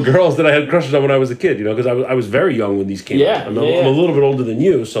references. All the girls that I had crushes on when I was a kid. Because I was very young when these came out. I'm a little bit older than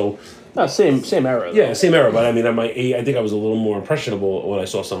you, so. No, same era. Though. Yeah, same era. But I mean, at my age, I think I was a little more impressionable when I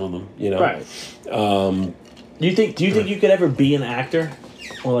saw some of them. Right. Do you think you could ever be an actor?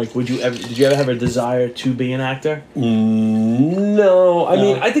 Or like, did you ever have a desire to be an actor? No. I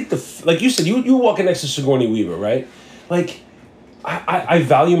mean, I think like you said, you were walking next to Sigourney Weaver, right? Like, I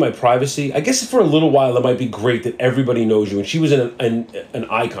value my privacy. I guess for a little while it might be great that everybody knows you. And she was an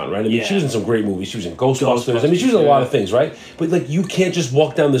icon, right? I mean, she was in some great movies. She was in Ghostbusters. I mean, she was in a lot of things, right? But like, you can't just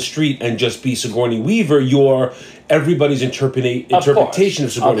walk down the street and just be Sigourney Weaver. You're everybody's interpretation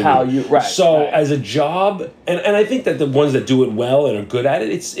of Sigourney Weaver. As a job, and I think that the ones that do it well and are good at it,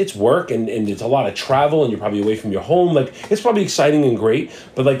 it's work and it's a lot of travel and you're probably away from your home. Like, it's probably exciting and great,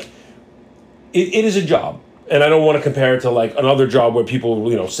 but like, it is a job. And I don't want to compare it to like another job where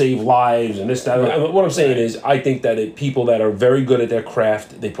people, save lives and this, that. Right. What I'm saying is, I think that people that are very good at their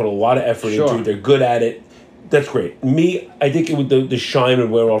craft, they put a lot of effort into it, they're good at it. That's great. Me, I think the shine would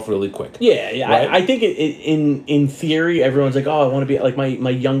wear off really quick. Yeah. Right? I think in theory, everyone's like, I want to be like my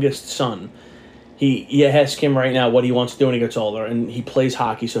youngest son. He ask him right now what he wants to do when he gets older, and he plays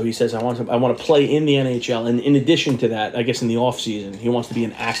hockey. So he says, I want to play in the NHL, and in addition to that, I guess in the off season, he wants to be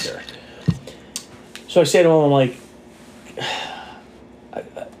an actor. So I say to him,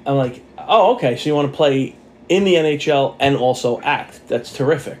 I'm like, oh, okay. So you want to play in the NHL and also act? That's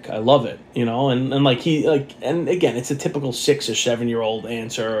terrific. I love it. And and again, it's a typical 6 or 7 year old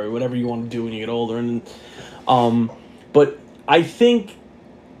answer or whatever you want to do when you get older. And but I think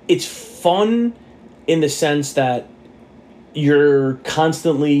it's fun in the sense that you're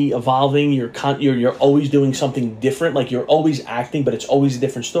constantly evolving. You're always doing something different. Like, you're always acting, but it's always a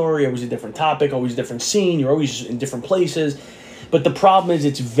different story, always a different topic, always a different scene. You're always in different places. But the problem is,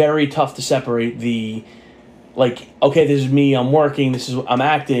 it's very tough to separate the, like, okay, this is me, I'm working, I'm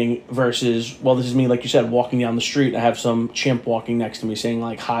acting, versus, this is me, like you said, walking down the street. I have some chimp walking next to me saying,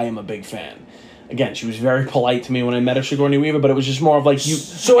 like, hi, I'm a big fan. Again, she was very polite to me when I met her, Sigourney Weaver, but it was just more of like you.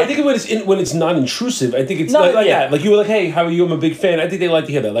 So I think when it's not intrusive, I think it's like that. Like you were like, "Hey, how are you? I'm a big fan." I think they like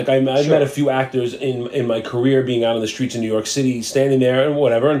to hear that. Like I've met a few actors in my career, being out on the streets in New York City, standing there and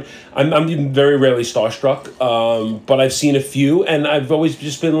whatever. And I'm very rarely starstruck, but I've seen a few, and I've always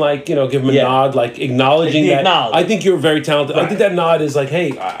just been like, give them a nod, like acknowledging that. I think you're very talented. Right. I think that nod is like,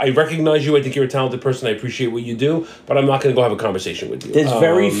 "Hey, I recognize you. I think you're a talented person. I appreciate what you do, but I'm not going to go have a conversation with you." There's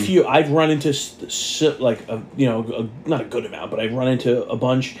very few. I've run into like not a good amount, but I've run into a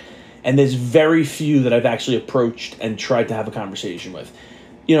bunch, and there's very few that I've actually approached and tried to have a conversation with.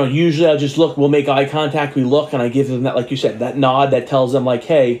 Usually I'll just look, we'll make eye contact, we look, and I give them that, like you said, that nod that tells them like,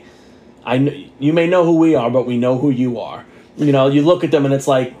 "Hey, you may know who we are, but we know who you are." You look at them and it's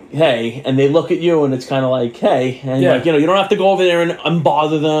like, "Hey," and they look at you and it's kind of like, "Hey," and like, you don't have to go over there and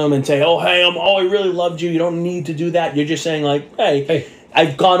unbother them and say, "Oh, hey, I really loved you." You don't need to do that. You're just saying like, "Hey."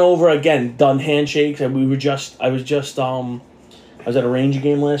 I've gone over again, done handshakes, and I was at a Ranger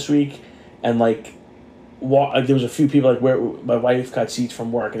game last week, and like, there was a few people like where my wife got seats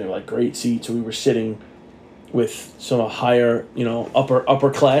from work, and they were like great seats, so we were sitting with some higher,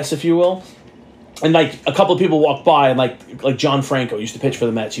 upper class, if you will, and like a couple of people walked by, and like John Franco used to pitch for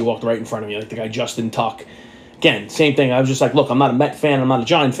the Mets, he walked right in front of me, like the guy Justin Tuck. Again, same thing. I was just like, look, I'm not a Met fan, I'm not a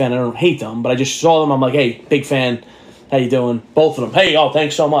Giant fan, I don't hate them, but I just saw them, I'm like, hey, big fan. How you doing? Both of them. Hey,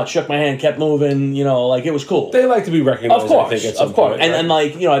 thanks so much. Shook my hand, kept moving. Like it was cool. They like to be recognized. Of course, I think, at some point, and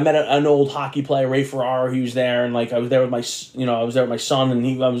like I met an old hockey player, Ray Ferraro. He was there, and like I was there with my son,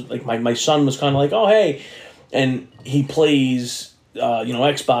 and I was like my son was kind of like, oh hey, and he plays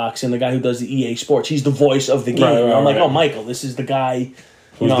Xbox, and the guy who does the EA Sports, he's the voice of the game. Right, I'm like, oh Michael, this is the guy.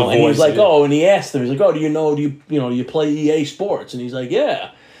 And he's like, and he asked him, he's like, oh, do you play EA Sports? And he's like,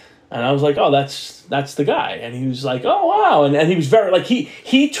 yeah. And I was like, oh, that's the guy. And he was like, oh, wow. And he was very, like,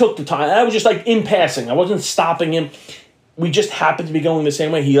 he took the time. And I was just, like, in passing. I wasn't stopping him. We just happened to be going the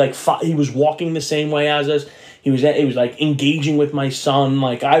same way. He, like, he was walking the same way as us. He was, like, engaging with my son.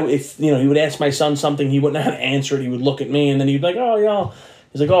 Like, if he would ask my son something, he wouldn't know how to answer it. He would look at me, and then he'd be like, oh,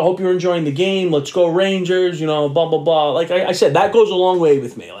 he's like, oh, I hope you're enjoying the game. Let's go Rangers, blah, blah, blah. Like I said, that goes a long way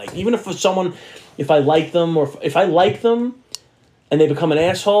with me. Like, even if I like them, or if I like them, and they become an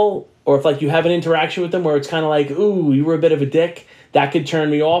asshole, or if like you have an interaction with them where it's kind of like, ooh, you were a bit of a dick, that could turn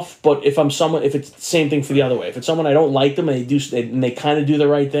me off. But if it's the same thing for the other way. If it's someone I don't like them and they kind of do the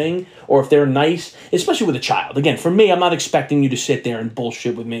right thing, or if they're nice, especially with a child. Again, for me, I'm not expecting you to sit there and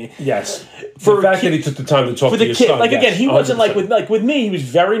bullshit with me. Yes. For the fact that he took the time to talk to your son. Like yes, again, he 100%. Wasn't with me. He was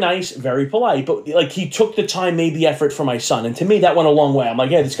very nice, very polite, but like he took the time, made the effort for my son, and to me that went a long way. I'm like,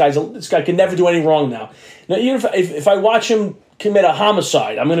 hey, this guy can never do any wrong now. Now, even if I watch him commit a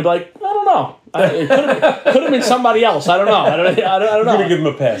homicide, I'm gonna be like, I don't know. It could have been somebody else. I don't know. I don't know. You're gonna give him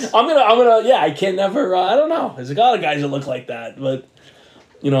a pass. I'm gonna. Yeah, I can't never. I don't know. There's a lot of guys that look like that, but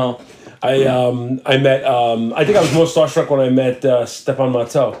I met. I think I was more starstruck when I met Stepan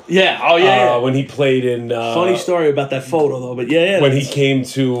Matteau. Yeah. Oh yeah. When he played in. Funny story about that photo though, but yeah. When he came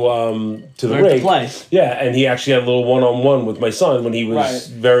to the rig. Yeah, and he actually had a little one-on-one with my son when he was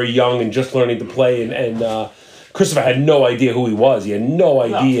very young and just learning to play, and Christopher had no idea who he was. He had no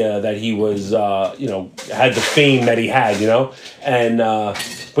idea that he was, had the fame that he had, and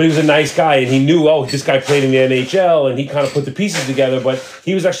but he was a nice guy, and he knew, this guy played in the NHL, and he kind of put the pieces together. But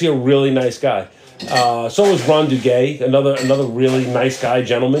he was actually a really nice guy. So was Ron Duguay, another really nice guy,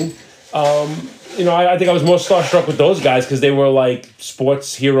 gentleman. I think I was more starstruck with those guys because they were like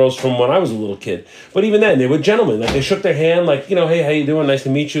sports heroes from when I was a little kid. But even then, they were gentlemen. Like they shook their hand, like hey, how you doing? Nice to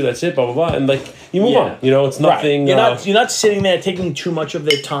meet you. That's it. Blah blah blah. And like you move on. It's nothing. Right. You're not sitting there taking too much of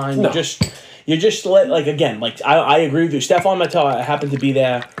their time. No. You're just I agree with you. Stefan Matteau, I happened to be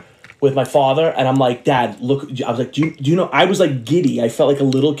there with my father, and I'm like, Dad, look. I was like, do you know? I was like giddy. I felt like a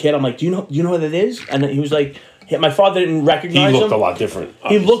little kid. I'm like, do you know who that is? And he was like. My father didn't recognize him. He looked a lot different.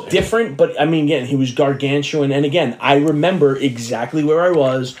 Obviously. He looked different, but I mean, again, he was gargantuan. And again, I remember exactly where I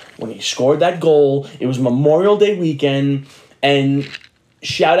was when he scored that goal. It was Memorial Day weekend, and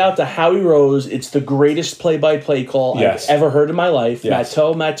shout out to Howie Rose. It's the greatest play-by-play call I've ever heard in my life. Yes.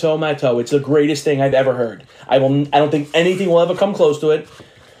 Matteau. It's the greatest thing I've ever heard. I don't think anything will ever come close to it.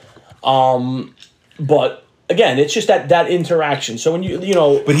 But again, it's just that interaction. So when you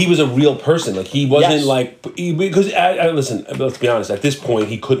know, but he was a real person. Like he wasn't because listen. Let's be honest. At this point,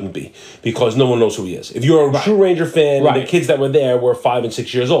 he couldn't be because no one knows who he is. If you're a True Ranger fan, and the kids that were there were 5 and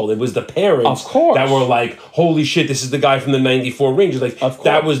 6 years old. It was the parents that were like, "Holy shit, this is the guy from the '94 Rangers." Like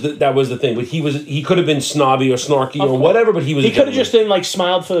that was the thing. But he could have been snobby or snarky or whatever. But he could have just been like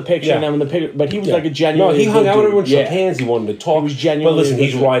smiled for the picture and then when the picture. But he was like a genuine. No, he hung out with everyone, shook hands. He wanted to talk. He was genuine. But listen, he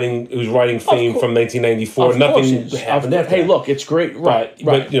was writing fame from 1994. Nothing happened after. Hey, look, it's great, right?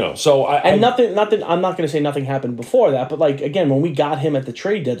 But so nothing. I'm not going to say nothing happened before that, but like again, when we got him at the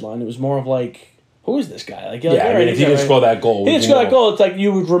trade deadline, it was more of like, who is this guy? Like, if he didn't score that goal, it's like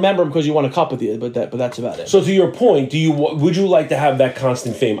you would remember him because you won a cup with you, but that's about it. So to your point, would you like to have that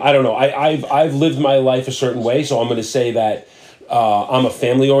constant fame? I don't know. I've lived my life a certain way, so I'm going to say that. I'm a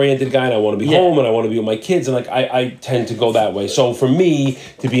family-oriented guy, and I want to be home, and I want to be with my kids, and like I tend to go that way. So for me,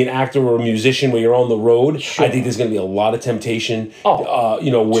 to be an actor or a musician where you're on the road, I think there's going to be a lot of temptation.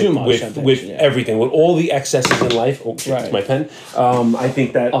 With everything, with all the excesses in life. Oh, it's my pen. I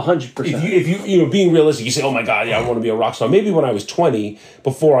think that 100%. If you being realistic, you say, "Oh my God, I want to be a rock star." Maybe when I was 20,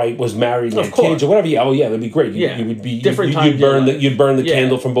 before I was married and had kids or whatever. That'd be great. You would be different. You'd burn the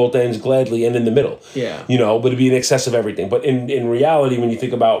candle from both ends gladly and in the middle. Yeah. But it'd be an excess of everything. But in reality, when you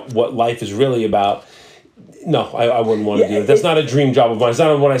think about what life is really about, no, I wouldn't want to do that. That's not a dream job of mine. It's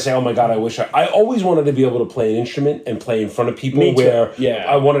not when I say, oh my God, I wish I always wanted to be able to play an instrument and play in front of people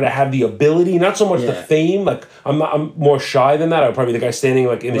I wanted to have the ability, not so much the fame. Like I'm more shy than that. I would probably be the guy standing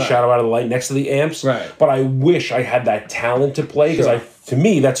like in the shadow out of the light next to the amps. Right. But I wish I had that talent to play because to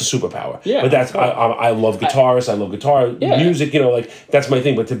me, that's a superpower. Yeah, but that's I love guitarists. I love guitar music. That's my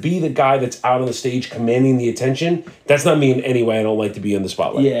thing. But to be the guy that's out on the stage commanding the attention, that's not me in any way. I don't like to be in the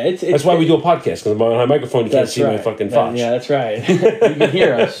spotlight. Yeah, that's why we do a podcast because behind my microphone you can't see my fucking fotch. Yeah, that's right. You can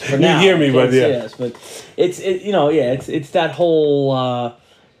hear us for now. You hear me, but but it's that whole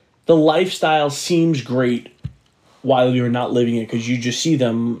the lifestyle seems great while you're not living it because you just see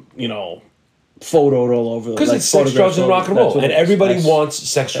them, photoed all over. Because it's sex, drugs, and rock and roll. And everybody wants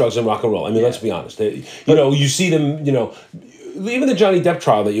sex, drugs, and rock and roll. I mean, let's be honest. You see them, even the Johnny Depp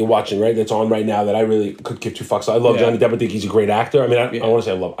trial that you're watching, right, that's on right now that I really could give two fucks. I love Johnny Depp. I think he's a great actor. I mean, I want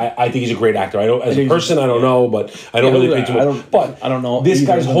to say I love. I think he's a great actor. I don't, as a person, I don't know, but I don't really pay too much. But I don't know. This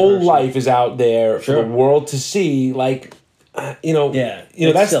guy's whole life is out there for the world to see, like... that's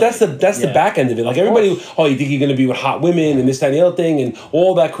the back end of it. Like everybody, you think you're going to be with hot women and this, that, and the other thing, and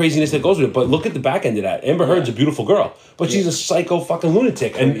all that craziness that goes with it. But look at the back end of that. Amber Heard's a beautiful girl, but she's a psycho fucking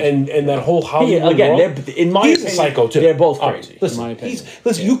lunatic, and that whole Hollywood world. In my opinion, he's a psycho too. They're both crazy. Listen, in my opinion.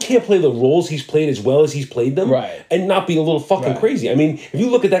 You can't play the roles he's played as well as he's played them, and not be a little fucking crazy. I mean, if you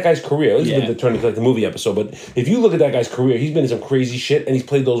look at that guy's career, this is turning to like the movie episode, but if you look at that guy's career, he's been in some crazy shit, and he's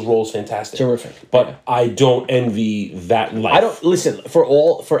played those roles fantastic, terrific. But I don't envy that life. I don't listen.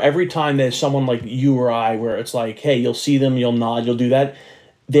 For every time there's someone like you or I where it's like, hey, you'll see them, you'll nod, you'll do that,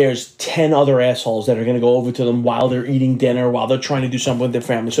 there's 10 other assholes that are going to go over to them while they're eating dinner, while they're trying to do something with their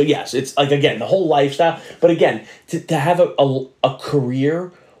family. So yes, it's like, again, the whole lifestyle. But again, to have a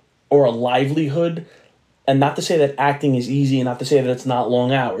career or a livelihood, and not to say that acting is easy and not to say that it's not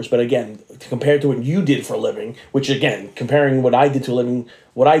long hours, but again, compared to what you did for a living, which again, comparing what I did to a living,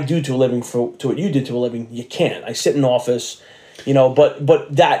 what I do to a living to what you did to a living, you can't. I sit in an office. But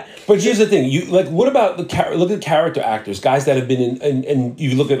here's the thing. You like, what about look at character actors, guys that have been in, and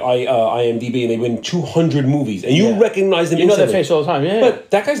you look at IMDb and they've been in 200 movies, and you recognize them. You know that face all the time, But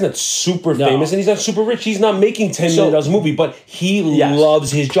that guy's not super famous, and he's not super rich. He's not making $10 million a movie, but he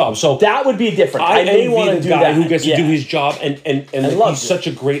loves his job. So that would be different. I may want to do guy that. Who gets to do his job, and he's such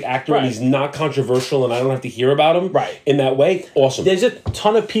a great actor, and he's not controversial, and I don't have to hear about him in that way. Awesome. There's a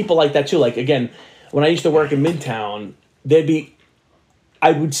ton of people like that too. Like again, when I used to work in Midtown,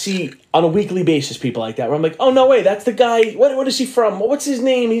 I would see on a weekly basis people like that where I'm like, oh no way, that's the guy. What is he from? What's his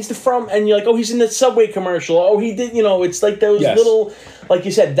name? He's from, and you're like, oh, he's in the Subway commercial. Oh, he did. It's like those little, like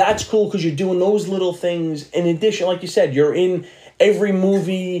you said, that's cool because you're doing those little things. In addition, like you said, you're in every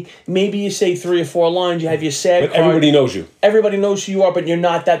movie. Maybe you say 3 or 4 lines. You have your SAG card. Everybody knows you. Everybody knows who you are, but you're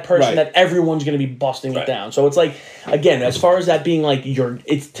not that person that everyone's going to be busting it down. So it's like, again, as far as that being like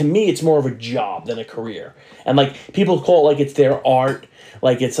to me, it's more of a job than a career. And like people call it like it's their art.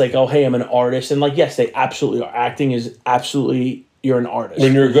 Like it's like, oh hey, I'm an artist, and like yes, they absolutely are. Acting is absolutely, you're an artist.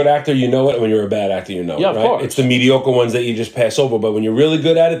 When you're a good actor, you know it. And when you're a bad actor, you know it. Of course. It's the mediocre ones that you just pass over. But when you're really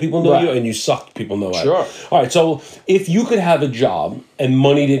good at it, people know you, and you suck, people know it. Sure. All right. So if you could have a job and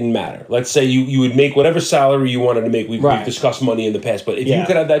money didn't matter, let's say you would make whatever salary you wanted to make. We've discussed money in the past, but if you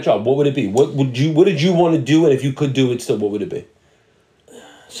could have that job, what would it be? What did you want to do? And if you could do it still, what would it be?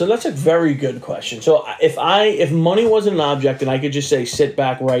 So that's a very good question. So if money wasn't an object and I could just say sit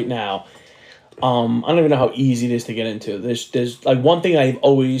back right now, I don't even know how easy it is to get into. There's like one thing it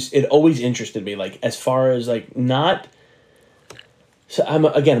always interested me, like as far as like not. So I'm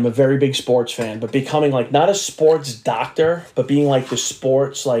a very big sports fan, but becoming like not a sports doctor, but being like the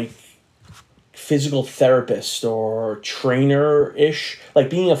sports like physical therapist or trainer ish, like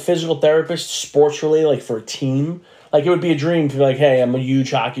being a physical therapist, sports related, like for a team. Like, it would be a dream to be like, hey, I'm a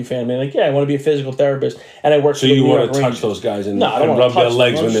huge hockey fan. I'm like, yeah, I want to be a physical therapist. And I work so for the you New want York to touch Rangers. those guys and, no, I don't and want rub their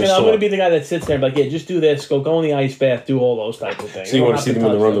legs when they're sore? I'm going to be the guy that sits there and be like, yeah, just do this. Go in the ice bath. Do all those type of things. So you want to see them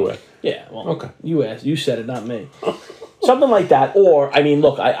in their underwear? Yeah. Well, okay. You said it, not me. Something like that. Or, I mean,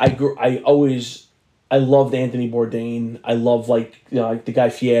 look, I loved Anthony Bourdain. I love, like the Guy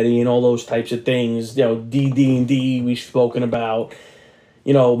Fieri and all those types of things. D&D we've spoken about.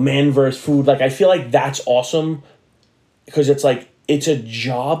 Man versus food. Like, I feel like that's awesome. Because it's like, it's a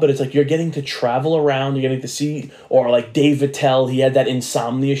job, but it's like you're getting to travel around, you're getting to see, or like Dave Attell, he had that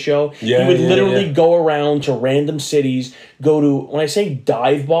Insomnia show. Yeah, he would literally go around to random cities, go to, when I say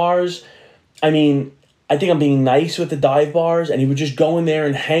dive bars, I mean, I think I'm being nice with the dive bars, and he would just go in there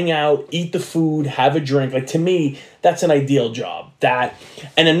and hang out, eat the food, have a drink. Like, to me, that's an ideal job. That,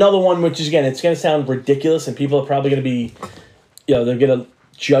 and another one, which is, again, it's going to sound ridiculous, and people are probably going to be, they're going to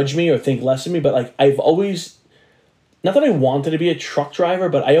judge me or think less of me, but like, I've always... Not that I wanted to be a truck driver,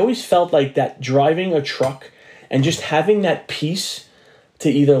 but I always felt like that driving a truck and just having that peace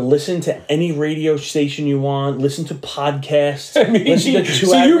to either listen to any radio station you want, listen to podcasts, listen to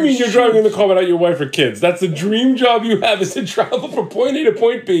so you mean you're driving in the car without your wife or kids? That's the dream job you have, is to travel from point A to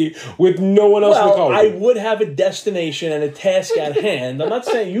point B with no one else in the car. Well, I would have a destination and a task at hand. I'm not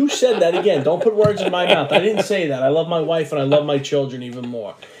saying, you said that again. Don't put words in my mouth. I didn't say that. I love my wife and I love my children even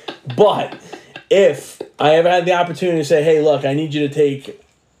more. But... if I ever had the opportunity to say, hey, look, I need you to take,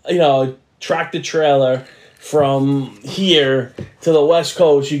 tractor trailer from here to the West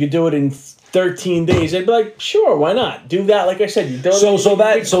Coast, you could do it in 13 days. I'd be like, sure, why not? Do that, like I said. You do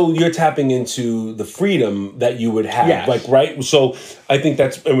So you're tapping into the freedom that you would have, yes. right? So I think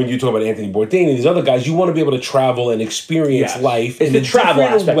that's, and when you talk about Anthony Bourdain and these other guys, you want to be able to travel and experience life in a different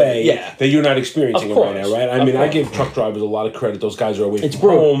way that you're not experiencing it right now, right? I mean, I give truck drivers a lot of credit. Those guys are away from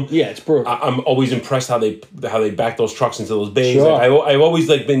home. Yeah, it's brutal. I'm always impressed how they back those trucks into those bays. Sure. Like, I've always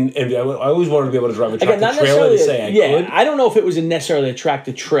been, I always wanted to be able to drive a tractor trailer to say I could. I don't know if it was necessarily a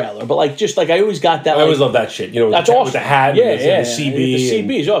tractor trailer, but like just like I always got that. I always love that shit. That's awesome. With the hat, the CB, the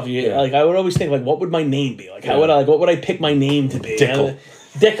CB is off. Like I would always think, like, what would my name be? Like, what would I pick my name to be? Dickel.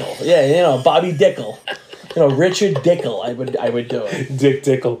 Dickel, Bobby Dickel. Richard Dickel. I would do it. Dick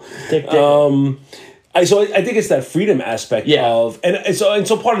Dickel. Dick Dickel. I think it's that freedom aspect of, and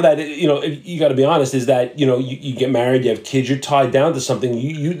so part of that, you got to be honest, is that you get married, you have kids, you're tied down to something.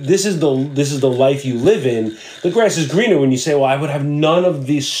 This is the life you live in. The grass is greener when you say, well, I would have none of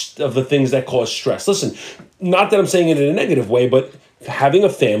the things that cause stress. Listen, not that I'm saying it in a negative way, but having a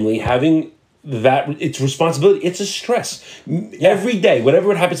family, having that, it's responsibility, it's a stress every day,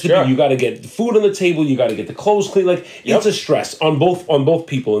 whatever it happens to be. You got to get food on the table, you got to get the clothes clean. Like, it's a stress on both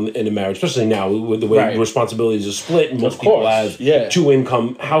people in a marriage, especially now with the way responsibilities are split and most people have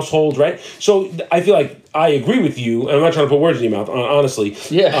 2-income households, right? So I feel like I agree with you, and I'm not trying to put words in your mouth, honestly.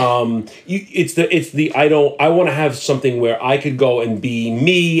 I want to have something where I could go and be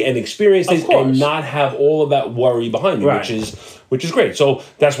me and experience things and not have all of that worry behind me, which is great. So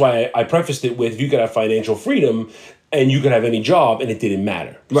that's why I prefaced it with, you could have financial freedom and you could have any job and it didn't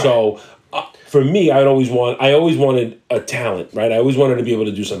matter. Right. So for me, I always wanted a talent, right? I always wanted to be able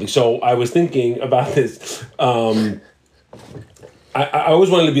to do something. So I was thinking about this. I always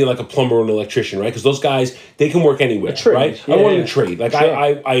wanted to be like a plumber or an electrician, right? Because those guys, they can work anywhere, right? I wanted to trade. Like,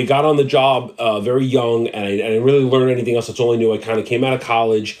 I got on the job very young, and I didn't really learn anything else. That's all I knew. I kind of came out of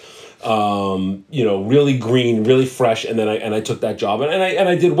college, really green, really fresh, and then I took that job, and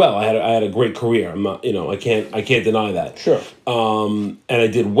I did well. I had a great career. I'm not, I can't deny that. Sure. And I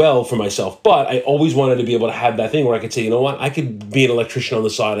did well for myself, but I always wanted to be able to have that thing where I could say, you know what, I could be an electrician on the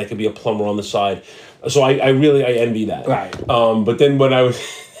side, I could be a plumber on the side. So I really envy that. Right. But then when I was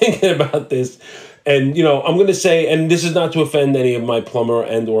thinking about this, and I'm going to say, and this is not to offend any of my plumber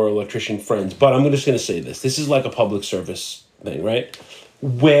and or electrician friends, but I'm just going to say this. This is like a public service thing, right?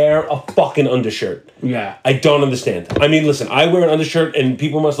 Wear a fucking undershirt. Yeah. I don't understand. I mean, listen, I wear an undershirt and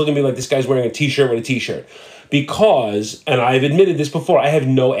people must look at me like this guy's wearing a t-shirt with a t-shirt. Because, and I've admitted this before, I have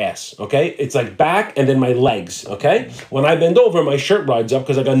no ass, okay? It's like back and then my legs, okay? When I bend over, my shirt rides up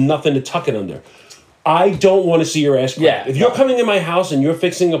because I got nothing to tuck it under. I don't want to see your ass crack. Yeah, If you're coming in my house and you're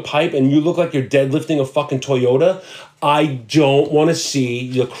fixing a pipe and you look like you're deadlifting a fucking Toyota, I don't want to see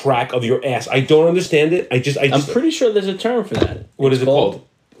the crack of your ass. I don't understand it. I'm pretty sure there's a term for that. What is it called?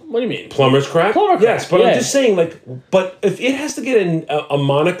 What do you mean? Plumber's crack? Plumber crack. Yes, but I'm just saying, like, but if it has to get a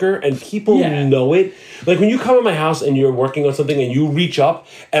moniker and people know it, like when you come in my house and you're working on something and you reach up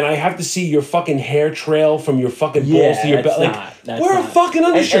and I have to see your fucking hair trail from your fucking balls to your belly, like, wear a fucking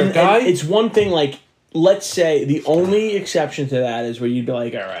undershirt, guy. And it's one thing, like, let's say the only exception to that is where you'd be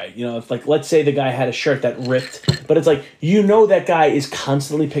like, all right, you know, if like, let's say the guy had a shirt that ripped, but it's like, you know, that guy is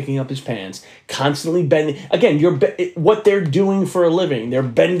constantly picking up his pants, constantly bending. Again, what they're doing for a living. They're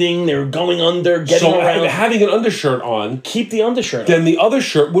bending, they're going under, getting around. Having an undershirt on, keep the undershirt then on. the other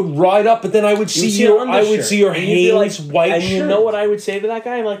shirt would ride up, but then I would see your Hanes white and shirt. You know what I would say to that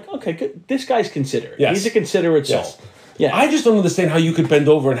guy? I'm like, okay, good. This guy's considerate. Yes. He's a considerate soul. Yes. Yeah. I just don't understand how you could bend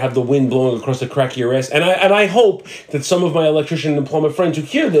over and have the wind blowing across the crack of your ass. And I hope that some of my electrician and plumber friends who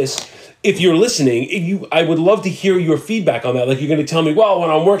hear this, if you're listening, I would love to hear your feedback on that. Like, you're going to tell me, well,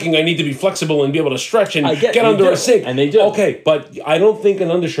 when I'm working, I need to be flexible and be able to stretch and get under a sink. And they do. Okay, but I don't think an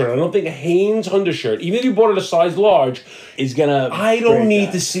undershirt, I don't think a Hanes undershirt, even if you bought it a size large, is going to... I don't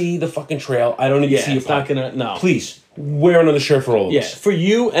need to see the fucking trail. I don't need to see your it's not going to... No. Please. Wear another shirt for all of us. For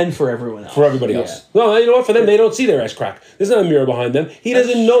you and for everyone else. For everybody else. Well, you know what? For them, they don't see their ass crack. There's not a mirror behind them. He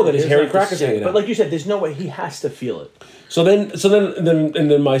doesn't know that his hairy crack is hanging out. But like you said, there's no way he has to feel it. So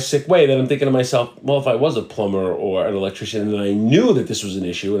then, my sick way, then I'm thinking to myself, well, if I was a plumber or an electrician and I knew that this was an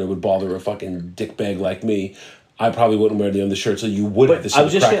issue and it would bother a fucking dickbag like me, I probably wouldn't wear the undershirt, so you would have to see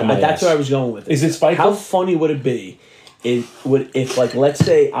the crack of my ass. That's where I was going with it. Is it spiteful? How funny would it be if like let's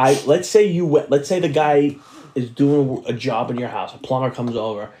say the guy is doing a job in your house, a plumber comes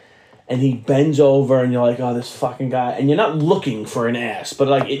over, and he bends over, and you're like, oh, this fucking guy, and you're not looking for an ass, but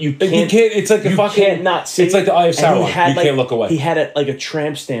like you can't. It's like a fucking. Can't not see. It's like the Eye of Sauron. You can't look away. He had a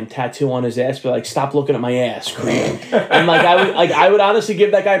tramp stamp tattoo on his ass, but like, stop looking at my ass, creep. And like I would honestly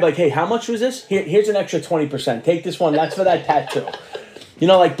give that guy like, hey, how much was this? Here's an extra 20%. Take this one. That's for that tattoo. You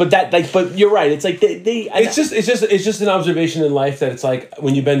know, like, but you're right. It's like it's just an observation in life that it's like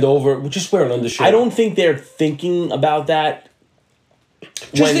when you bend over, just wear an undershirt. I don't think they're thinking about that.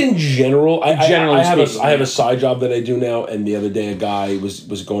 Just in general, I have a side job that I do now, and the other day a guy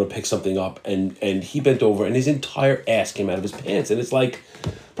was going to pick something up, and he bent over, and his entire ass came out of his pants, and it's like,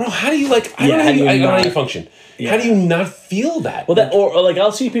 bro, how do you like? I don't know how you function. Yeah. How do you not feel that? Well, that or like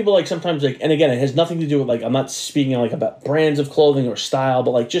I'll see people like sometimes like, and again, it has nothing to do with like, I'm not speaking like about brands of clothing or style,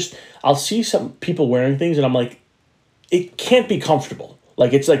 but like just I'll see some people wearing things, and I'm like, it can't be comfortable.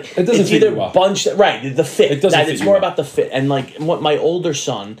 Like it's like it's either bunched right the fit. It's more about the fit, and like what my older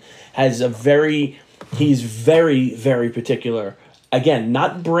son has he's very very particular. Again,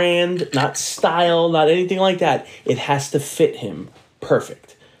 not brand, not style, not anything like that. It has to fit him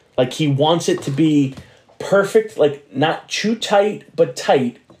perfect. Like he wants it to be perfect, like not too tight, but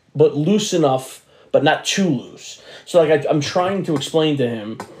loose enough, but not too loose. So like I'm trying to explain to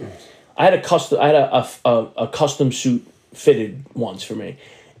him. I had a custom suit fitted once for me,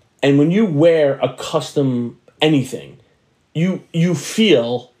 and when you wear a custom anything, you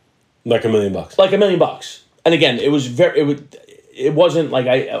feel like $1 million. Like $1 million. And again, it wasn't like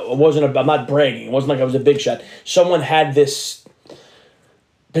I'm not bragging. It wasn't like I was a big shot. Someone had this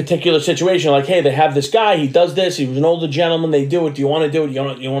particular situation, like, hey, they have this guy, he does this, he was an older gentleman, they do it, do you want to do it,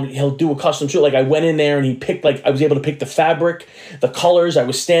 he'll do a custom suit. Like I went in there and he picked, like I was able to pick the fabric, the colors, I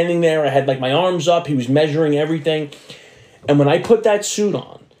was standing there, I had like my arms up, he was measuring everything, and when I put that suit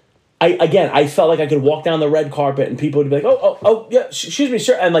on, I felt like I could walk down the red carpet and people would be like, oh, yeah, excuse me,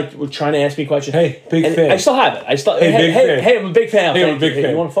 sir, and like were trying to ask me questions. Hey, big fan. I still have it. Hey, I'm a big fan. Hey, I'm a big fan.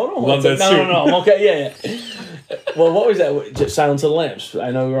 You want a photo? Love that suit. No, I'm okay, yeah. Well, what was that? Just Silence of the Lambs.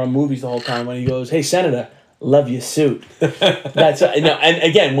 I know we were on movies the whole time when he goes, hey, Senator, love your suit. That's and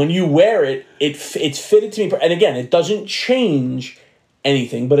again, when you wear it, it's fitted to me. And again, it doesn't change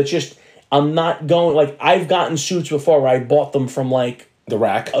anything, but it's just, I'm not going, like, I've gotten suits before where I bought them from, like, the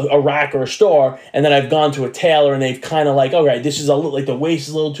rack, a rack or a store, and then I've gone to a tailor and they've kind of like, all right, this is a little, like the waist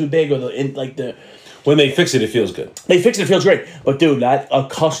is a little too big, or when they fix it, it feels good. They fix it, it feels great. But dude, a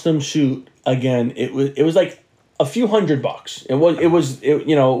custom suit, again, it was like a few $100.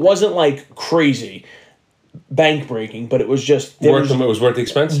 It wasn't like crazy bank breaking, but it was just it was worth the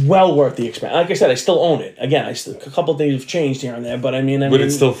expense. Well worth the expense. Like I said, I still own it. Again, a couple of things have changed here and there, but would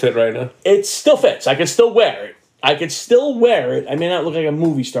it still fit right now? It still fits. I could still wear it. I may not look like a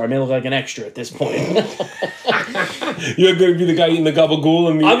movie star. I may look like an extra at this point. You're going to be the guy eating the gabagool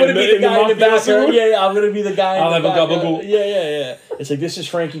in the I'm going to be the guy in the back. Yeah, I'm going to be the guy I'll in the back. have a gabagool. Yeah. It's like, this is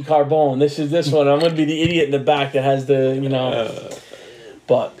Frankie Carbone. This is this one. I'm going to be the idiot in the back that has the,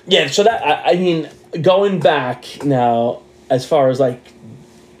 But, yeah, so that, I mean, going back now, as far as, like,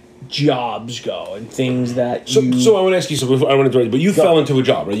 jobs go and things that So I want to ask you, I want to interrupt you, but you fell into a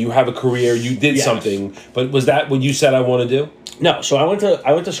job, right? You have a career, you did something, but was that what you said I want to do? No, so I went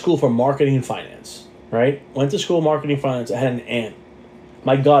to school for marketing and finance, right? Went to school marketing and finance. I had an aunt,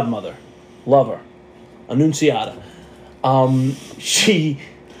 my godmother, love her, Annunziata. I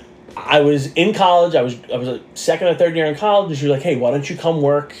was in college. I was a second or third year in college, and she was like, "Hey, why don't you come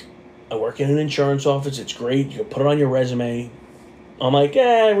work? I work in an insurance office. It's great. You can put it on your resume." I'm like,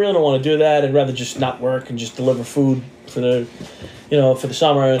 I really don't want to do that. I'd rather just not work and just deliver food for the, for the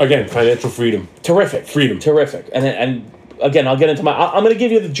summer. Again, financial freedom. Terrific. Freedom. Terrific. And again, I'll get into I'm going to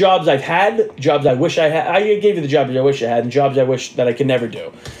give you the jobs I've had, jobs I wish I had. I gave you the jobs I wish I had, and jobs I wish that I could never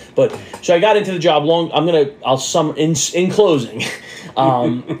do. But so I got into the job I'll sum in closing.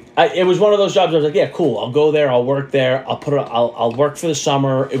 It was one of those jobs I was like, yeah, cool. I'll go there. I'll work there. I'll work for the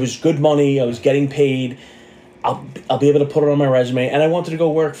summer. It was good money. I was getting paid. I'll be able to put it on my resume, and I wanted to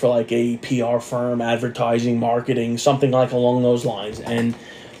go work for like a PR firm, advertising, marketing, something like along those lines. And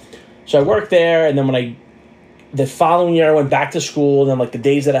so I worked there, and then the following year I went back to school, and then like the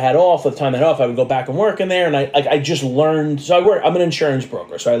days that I had off, the time I had off, I would go back and work in there, and I just learned. So I'm an insurance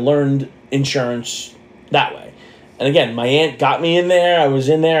broker, so I learned insurance that way. And again, my aunt got me in there. I was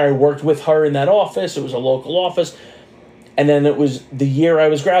in there. I worked with her in that office. It was a local office. And then it was the year I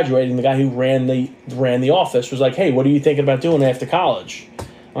was graduating. The guy who ran the office was like, "Hey, what are you thinking about doing after college?"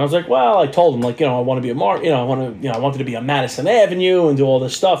 And I was like, "Well," I told him, like, I want to be I wanted to be on Madison Avenue and do all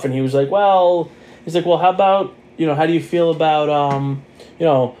this stuff. And he was like, "Well," how about, how do you feel about,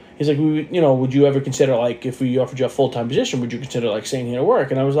 he's like, would you ever consider, like, if we offered you a full-time position, would you consider, like, staying here to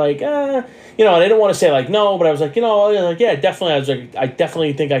work?" And I was like, and I didn't want to say, like, no, but I was like, yeah, definitely. I was like, I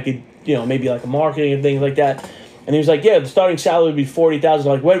definitely think I could, maybe like a marketing and things like that. And he was like, yeah, the starting salary would be $40,000.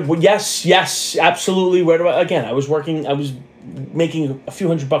 Like, what? Yes, absolutely. Where do I? Again, I was making a few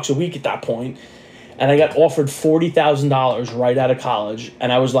 $100 a week at that point, and I got offered $40,000 right out of college.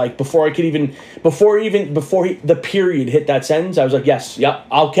 And I was like, before the period hit that sentence, I was like, yes, yep,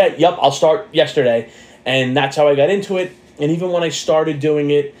 I'll start yesterday. And that's how I got into it. And even when I started doing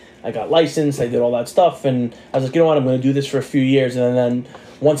it, I got licensed, I did all that stuff, and I was like, you know what, I'm going to do this for a few years, and then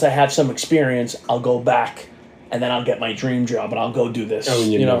once I have some experience, I'll go back. And then I'll get my dream job, and I'll go do this. Oh,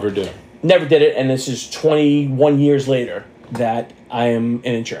 and you never did. Never did it, and this is 21 years later that I am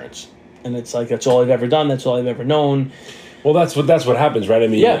in insurance. And it's like, that's all I've ever done. That's all I've ever known. Well, that's what happens, right? I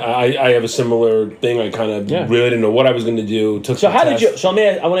mean, I have a similar thing. I kind of really didn't know what I was going to do. So how did you? So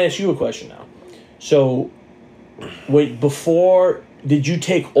I want to ask you a question now. So, before. Did you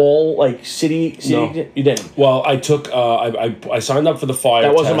take all, like, city? No. You didn't? Well, I took, I signed up for the fire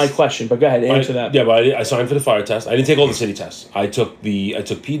test. That wasn't my question, but go ahead, answer that. Yeah, but I signed for the fire test. I didn't take all the city tests. I took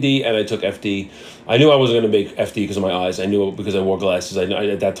PD and I took FD. I knew I wasn't going to make FD because of my eyes. I knew it because I wore glasses.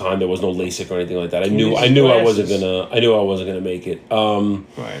 At that time there was no LASIK or anything like that. I knew I wasn't gonna make it.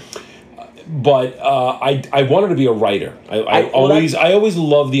 Right. But I wanted to be a writer. I always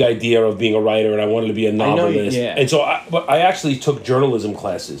loved the idea of being a writer, and I wanted to be a novelist. And so I actually took journalism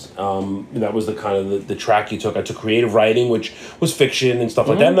classes. That was the kind of the track you took. I took creative writing, which was fiction and stuff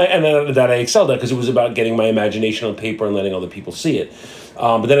like that. And then that I excelled at because it was about getting my imagination on paper and letting other people see it.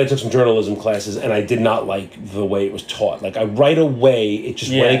 But then I took some journalism classes, and I did not like the way it was taught. Like, right away, it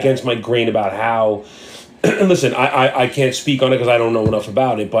just went against my grain about how... Listen, I can't speak on it because I don't know enough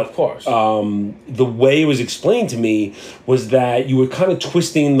about it, but of course, the way it was explained to me was that you were kind of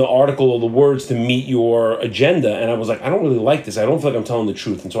twisting the article or the words to meet your agenda, and I was like, I don't really like this. I don't feel like I'm telling the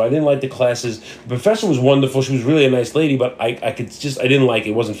truth, and so I didn't like the classes. The professor was wonderful; she was really a nice lady, but I didn't like it.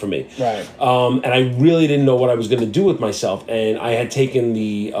 It wasn't for me. Right. And I really didn't know what I was going to do with myself, and I had taken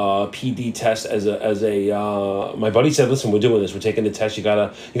the PD test as a. My buddy said, "Listen, we're doing this. We're taking the test. You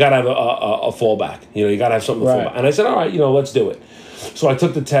gotta have a fallback. You gotta have something to fall back." And I said, all right, let's do it. So I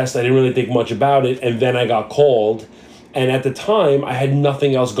took the test. I didn't really think much about it. And then I got called. And at the time, I had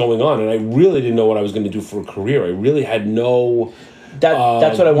nothing else going on. And I really didn't know what I was going to do for a career. I really had no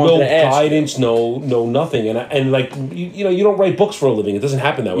That's what I wanted to ask. No guidance, no nothing, and like you don't write books for a living. It doesn't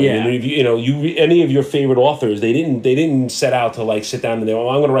happen that way. Yeah. I mean, if any of your favorite authors, they didn't set out to like sit down and I'm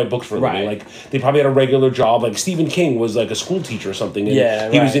going to write books for a living. Like they probably had a regular job. Like Stephen King was like a school teacher or something.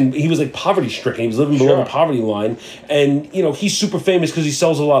 And he was like poverty stricken. He was living below the poverty line, and he's super famous because he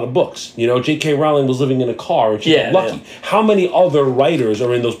sells a lot of books. J.K. Rowling was living in a car and she got lucky. Yeah. How many other writers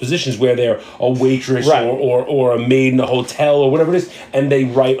are in those positions where they're a waitress or a maid in a hotel or whatever it is, and they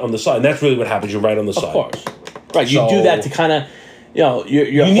write on the side? And that's really what happens. You write on the side. Of course. Right. You do that to kind of, you're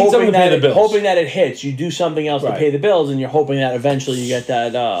need hoping to pay the bills. Hoping that it hits. You do something else to pay the bills, and you're hoping that eventually you get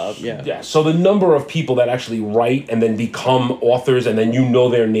that, Yeah, so the number of people that actually write and then become authors and then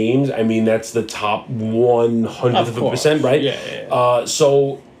their names, I mean, that's the top 100%, right? Yeah.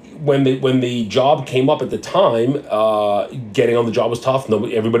 So when the job came up at the time, getting on the job was tough.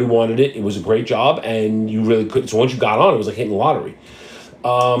 Everybody wanted it. It was a great job, and you really couldn't. So once you got on, it was like hitting the lottery.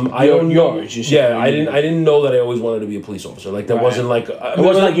 I didn't know that I always wanted to be a police officer. Like that wasn't like it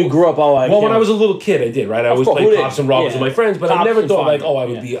wasn't like you grew up all like. Well, when I was a little kid, I did. Right, I always played cops and robbers with my friends, but I never thought like,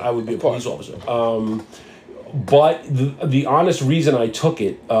 I would be a police officer. But the honest reason I took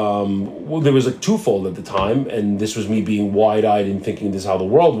it, there was like twofold at the time, and this was me being wide-eyed and thinking this is how the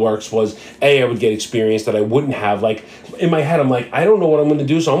world works, was I would get experience that I wouldn't have. Like, in my head, I'm like, I don't know what I'm going to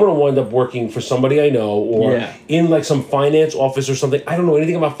do, so I'm going to wind up working for somebody I know, or in like some finance office or something. I don't know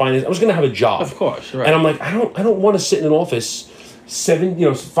anything about finance. I'm just going to have a job. Of course, right. And I'm like, I don't want to sit in an office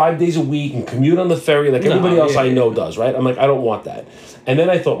 5 days a week and commute on the ferry like everybody else I know does, right? I'm like, I don't want that. And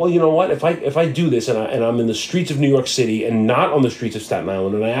then I thought, well, you know what? If I do this and I'm in the streets of New York City and not on the streets of Staten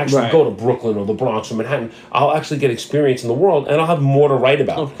Island, and I actually go to Brooklyn or the Bronx or Manhattan, I'll actually get experience in the world, and I'll have more to write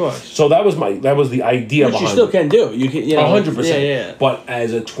about. Of course. So that was the idea behind it. Which you still can do. You can, 100%. Yeah. But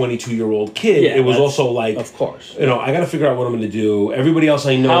as a 22-year-old kid, it was also like, of course, I got to figure out what I'm going to do. Everybody else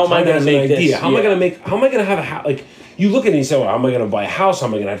I know, how am I going to make this? How am I going to have a house? Like, you look at it and you say, well, how am I going to buy a house? How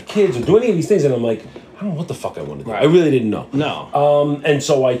am I going to have kids? Or do any of these things? And I'm like, I don't know what the fuck I want to do. Right. I really didn't know. No. And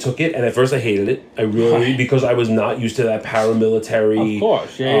so I took it, and at first I hated it. I really, because I was not used to that paramilitary. Of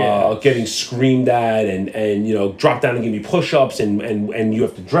course, getting screamed at and drop down and give me push-ups and you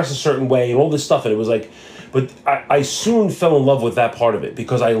have to dress a certain way and all this stuff. And it was like, but I soon fell in love with that part of it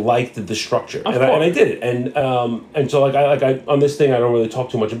because I liked the structure, and I did it. And so I on this thing I don't really talk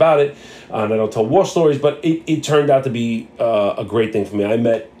too much about it, and I don't tell war stories. But it turned out to be a great thing for me. I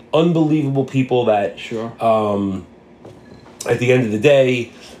met unbelievable people that at the end of the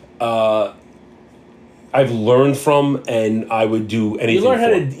day I've learned from, and I would do anything. You learn how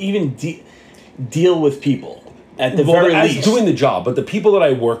to even deal with people. At the very least, doing the job, but the people that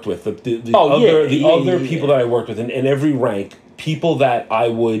I worked with, the other people that I worked with in every rank, people that I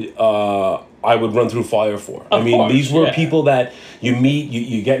would run through fire for. These were people that you meet,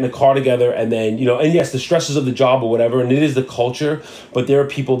 you get in a car together, and then, and yes, the stresses of the job or whatever, and it is the culture, but there are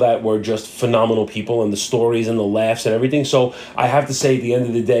people that were just phenomenal people, and the stories and the laughs and everything. So I have to say, at the end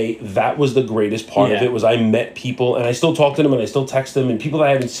of the day, that was the greatest part of it, was I met people, and I still talk to them, and I still text them, and people that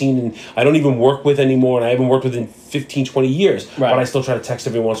I haven't seen, and I don't even work with anymore, and I haven't worked with in 15, 20 years, but I still try to text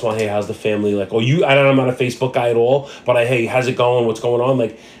every once in a while, hey, how's the family? Like, I'm not a Facebook guy at all, but hey, how's it going? What's going on?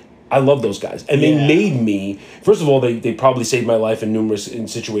 Like, I love those guys, and they made me. First of all, they probably saved my life in numerous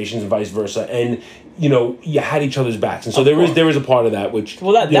situations, and vice versa. And you had each other's backs, and so there is a part of that which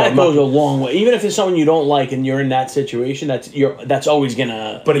that goes a long way. Even if it's someone you don't like, and you're in that situation, that's always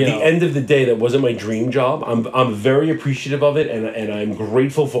gonna. But at the end of the day, that wasn't my dream job. I'm very appreciative of it, and I'm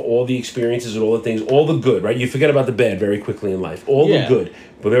grateful for all the experiences and all the things, all the good. Right, you forget about the bad very quickly in life. All the good,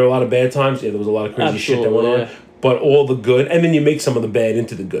 but there were a lot of bad times. Yeah, there was a lot of crazy shit that went on. But all the good, and then you make some of the bad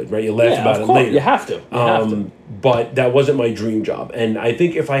into the good, right? You laugh about it later. You have to. But that wasn't my dream job. And I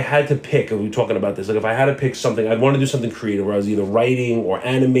think if I had to pick, and we were talking about this, like if I had to pick something, I'd want to do something creative where I was either writing or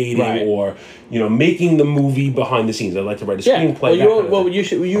animating or, making the movie behind the scenes. I'd like to write a screenplay.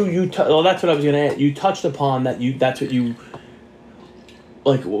 That's what I was going to add. You touched upon that. That's what you,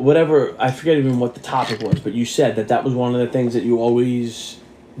 like, whatever, I forget even what the topic was, but you said that was one of the things that you always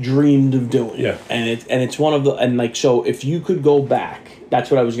dreamed of doing. Yeah. And it's one of the, and like, so if you could go back,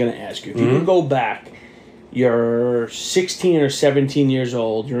 that's what I was going to ask you. If you could go back, you're 16 or 17 years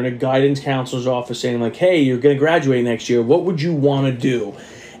old, you're in a guidance counselor's office saying like, hey, you're going to graduate next year, what would you want to do?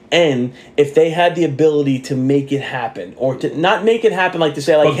 And if they had the ability to make it happen, or to not make it happen, like to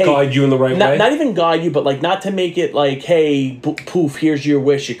say like, but hey, guide you in the right way? Not even guide you, but like not to make it like, hey, poof, here's your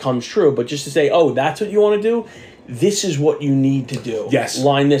wish, it comes true, but just to say, oh, that's what you want to do? this is what you need to do. Yes.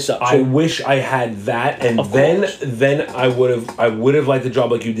 Line this up. I wish I had that, and then I would have liked the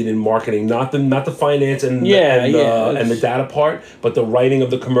job like you did in marketing, not the finance and the data part, but the writing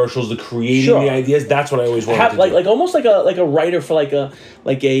of the commercials, the creating the ideas. That's what I always wanted to do. Like almost like a writer for like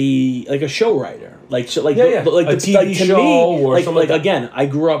a show writer. Like a TV show or something like that. Again, I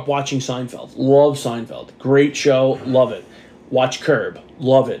grew up watching Seinfeld. Love Seinfeld. Great show. Love it. Watch Curb.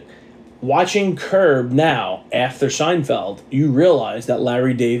 Love it. Watching Curb now, after Seinfeld, you realize that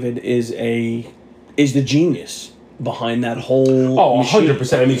Larry David is the genius behind that whole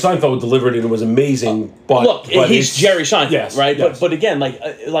 100%. I mean, Seinfeld delivered it and it was amazing, but he's Jerry Seinfeld, right? Yes. But again,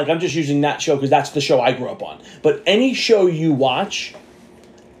 like I'm just using that show because that's the show I grew up on. But any show you watch,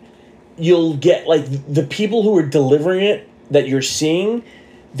 you'll get like the people who are delivering it that you're seeing.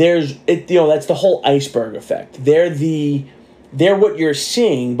 That's the whole iceberg effect. They're what you're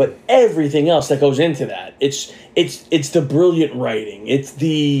seeing, but everything else that goes into that. It's the brilliant writing. It's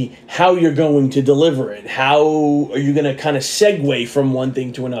the how you're going to deliver it. How are you going to kind of segue from one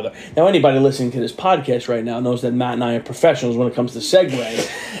thing to another? Now, anybody listening to this podcast right now knows that Matt and I are professionals when it comes to segue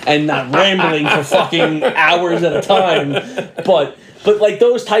and not rambling for fucking hours at a time. But like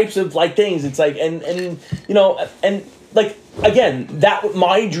those types of like things, it's like and like again, that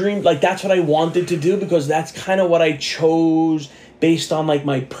my dream, like that's what I wanted to do because that's kind of what I chose based on like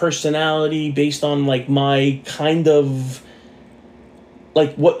my personality, based on like my kind of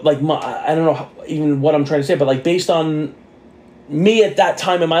like what like my I don't know even what I'm trying to say, but like based on me at that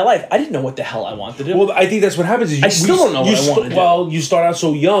time in my life, I didn't know what the hell I wanted to do. Well, I think that's what happens. Is I still don't know what I want to do. Well, you start out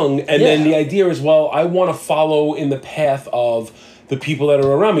so young, and then the idea is, well, I want to follow in the path of the people that are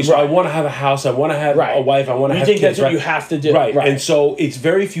around me. So I want to have a house. I want to have a wife. I want to have kids. You think that's what you have to do. Right. And so it's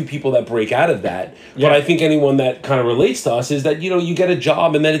very few people that break out of that. Yeah. But I think anyone that kind of relates to us is that, you get a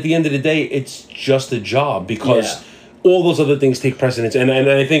job, and then at the end of the day, it's just a job because all those other things take precedence. And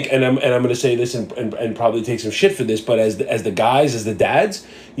I think, and I'm going to say this and probably take some shit for this, but as the guys, as the dads,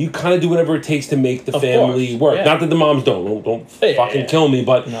 you kind of do whatever it takes to make the family work. Yeah. Not that the moms don't fucking kill me,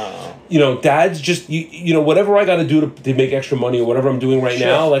 but dads just whatever I got to do to make extra money or whatever I'm doing right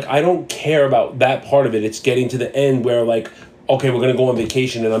now, like I don't care about that part of it. It's getting to the end where like, okay, we're going to go on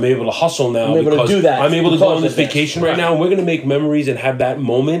vacation and I'm able to hustle now. I'm able to do that. I'm able to go on this vacation right now and we're going to make memories and have that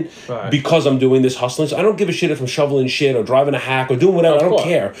moment because I'm doing this hustling. So I don't give a shit if I'm shoveling shit or driving a hack or doing whatever. I don't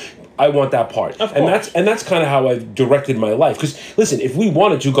care. I want that part. And that's kind of how I've directed my life. Because listen, if we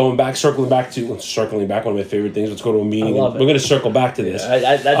wanted to, circling back, one of my favorite things, let's go to a meeting. We're going to circle back to this.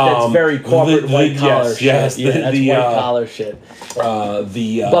 That's very corporate white collar shit. Yes, that's white collar shit.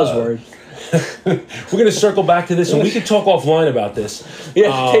 Buzzword. We're going to circle back to this, and we can talk offline about this.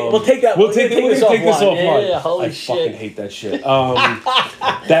 Yeah, we'll take that. We'll take this offline. Yeah, holy shit. I fucking hate that shit.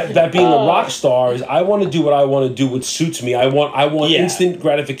 That being a rock star is I want to do what I want to do, what suits me. I want instant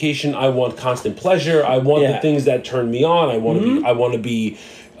gratification. I want constant pleasure. I want the things that turn me on. I want to be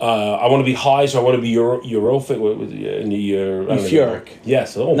high, so I want to be euphoric. Euphoric.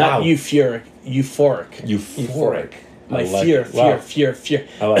 Yes. Oh, not wow. euphoric. Euphoric. My fear.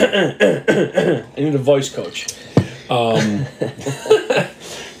 I like it. I need a voice coach.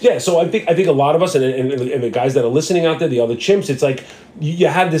 Yeah, so I think a lot of us and the guys that are listening out there, the other chimps, it's like you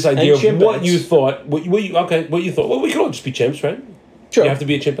have this idea of what you thought. What you thought. Well, we could all just be chimps, right? Sure. You have to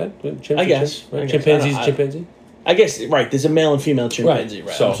be a chimpanzee. I guess. Right? Chimpanzee's a chimpanzee. I guess right. There's a male and female chimpanzee,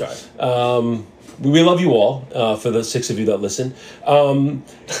 right? So, I'm sorry. We love you all, for the 6 of you that listen.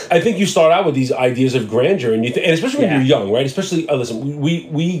 I think you start out with these ideas of grandeur, and and especially when you're young, right? Especially, listen,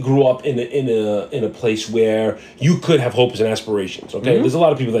 we grew up in a place where you could have hopes and aspirations. Okay, there's a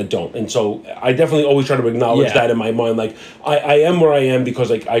lot of people that don't, and so I definitely always try to acknowledge that in my mind. Like I am where I am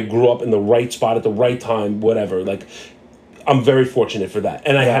because like I grew up in the right spot at the right time, whatever. Like I'm very fortunate for that.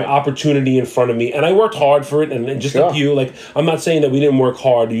 And I had opportunity in front of me. And I worked hard for it. And just like you, like, I'm not saying that we didn't work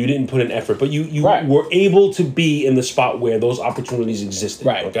hard or you didn't put in effort, but you were able to be in the spot where those opportunities existed.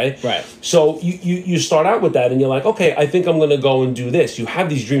 Right. Okay? Right. So you start out with that and you're like, okay, I think I'm going to go and do this. You have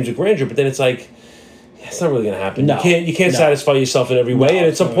these dreams of grandeur, but then it's like, it's not really going to happen. No. You can't satisfy yourself in every way. And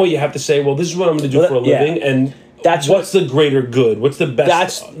at some point you have to say, well, this is what I'm going to do for a living. And that's what's the greater good. What's the best?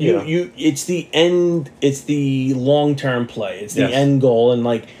 That's it's the end. It's the long-term play. It's the end goal. And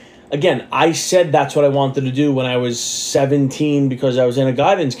like, again, I said that's what I wanted to do when I was 17 because I was in a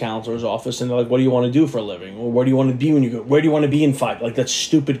guidance counselor's office and they're like, what do you want to do for a living? Or where do you want to be when you go? Where do you want to be in 5? Like, that's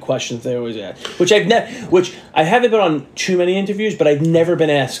stupid questions they always ask. Which I haven't been on too many interviews, but I've never been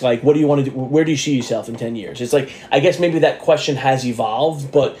asked like, what do you want to do? Where do you see yourself in 10 years? It's like, I guess maybe that question has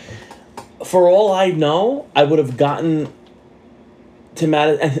evolved, but for all I know, I would have gotten to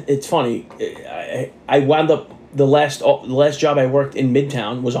Matt. And it's funny, I wound up the last job I worked in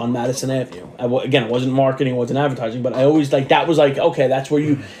Midtown was on Madison Avenue. Again, it wasn't marketing, it wasn't advertising, but I always like that was like, okay, that's where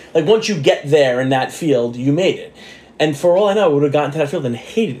you like once you get there in that field, you made it. And for all I know, I would have gotten to that field and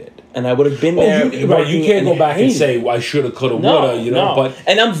hated it. And I would have been there. You can't go back and say, well, I should have, could have, would have, you know. But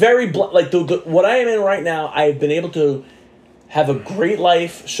and I'm very like what I am in right now. I've been able to have a great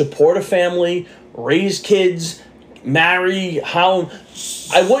life, support a family, raise kids, marry.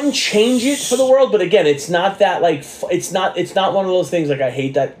 I wouldn't change it for the world, but again, it's not that like it's not one of those things like I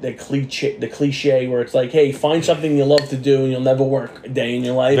hate that the cliche where it's like, hey, find something you love to do and you'll never work a day in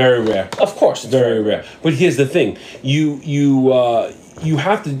your life. Very rare. Of course, it's very rare. But here's the thing: you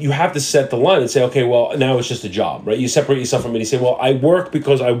have to set the line and say, okay, well, now it's just a job, right? You separate yourself from it. You say, well, I work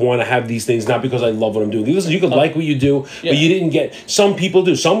because I want to have these things, not because I love what I'm doing. Listen, you could like what you do, but you didn't get. Some people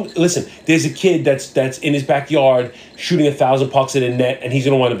do. Listen, there's a kid that's in his backyard shooting 1,000 pucks at a net, and he's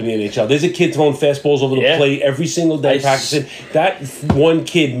going to wind up in the NHL. There's a kid throwing fastballs over the plate every single day practicing. That one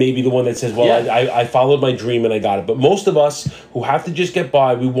kid may be the one that says, well, I followed my dream and I got it. But most of us who have to just get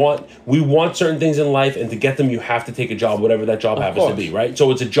by, we want certain things in life, and to get them, you have to take a job, whatever that job happens to be, right?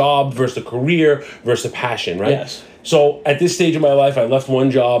 So it's a job versus a career versus a passion, right? Yes. So at this stage of my life, I left one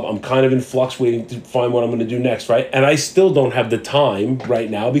job. I'm kind of in flux waiting to find what I'm going to do next, right? And I still don't have the time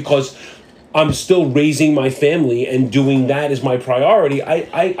right now because I'm still raising my family, and doing that is my priority.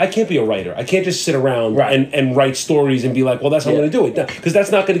 I can't be a writer. I can't just sit around and write stories and be like, well, that's how I'm going to do it. Because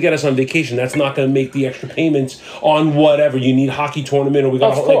that's not going to get us on vacation. That's not going to make the extra payments on whatever. You need hockey tournament, or we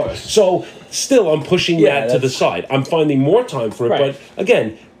got so still I'm pushing that to the side. I'm finding more time for it. But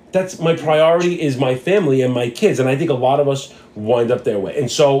again, that's my priority is my family and my kids. And I think a lot of us wind up their way. And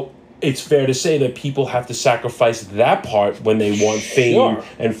so it's fair to say that people have to sacrifice that part when they want fame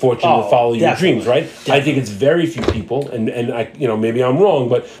and fortune to follow your dreams, right? Definitely. I think it's very few people, and I, maybe I'm wrong,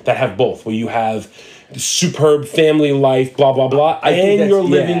 but that have both, where you have superb family life, blah blah blah, and you're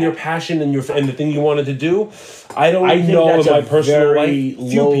living your passion and the thing you wanted to do. I don't know in my personal life,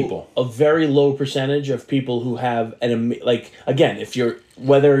 few people. A very low percentage of people who have again,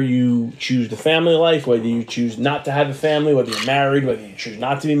 whether you choose the family life, whether you choose not to have a family, whether you're married, whether you choose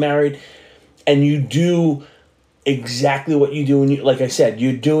not to be married, and you do exactly what you do, and like I said,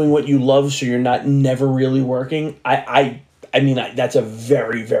 you're doing what you love, so you're never really working. I mean, that's a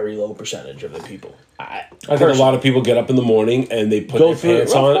very, very low percentage of the people. I think a lot of people get up in the morning and they put their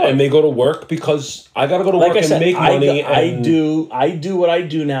pants on and they go to work because I got to go to work and make money. I do what I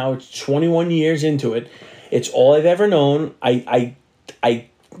do now. It's 21 years into it. It's all I've ever known. I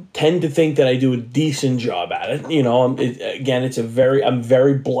tend to think that I do a decent job at it. I'm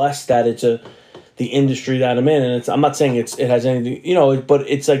very blessed that it's the industry that I'm in, and I'm not saying it has anything, but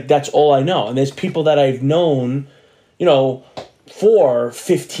it's like that's all I know. And there's people that I've known, for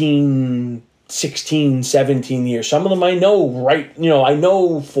 15, 16, 17 years. Some of them I know I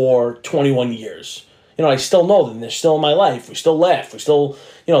know for 21 years. I still know them. They're still in my life. We still laugh. We still,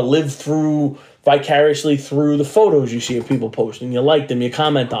 live through vicariously through the photos you see of people posting. You like them, you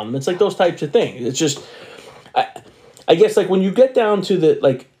comment on them. It's like those types of things. It's just, I guess like when you get down to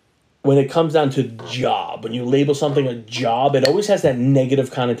when it comes down to job, when you label something a job, it always has that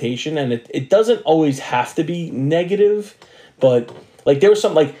negative connotation, and it doesn't always have to be negative, but like there was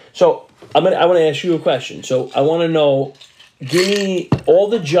something so I want to ask you a question. So I want to know, give me all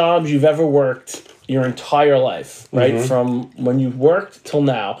the jobs you've ever worked your entire life, right? Mm-hmm. From when you worked till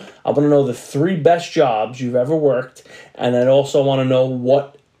now. I want to know the 3 best jobs you've ever worked, and I'd also want to know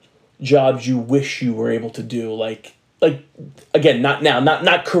what jobs you wish you were able to do, like again, not now,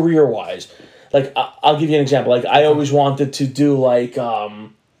 not career wise. Like I'll give you an example. Like I always wanted to do like a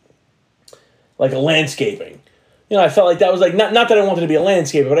landscaping. I felt like that was like not that I wanted to be a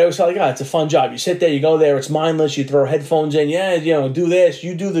landscaper, but I always felt like it's a fun job. You sit there, you go there, it's mindless. You throw headphones in, do this.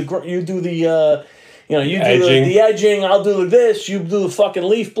 You do the edging. I'll do this. You do the fucking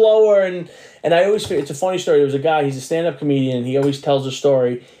leaf blower, and I always feel it's a funny story. There was a guy. He's a stand-up comedian. And he always tells a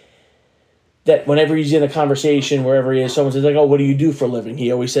story that whenever he's in a conversation, wherever he is, someone says like, "Oh, what do you do for a living?"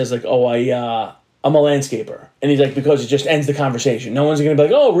 He always says like, "Oh, I'm a landscaper," and he's like, because it just ends the conversation. No one's gonna be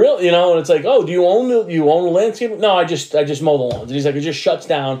like, "Oh, really?" And it's like, "Oh, do you own a landscape?" No, I just mow the lawns. And he's like, it just shuts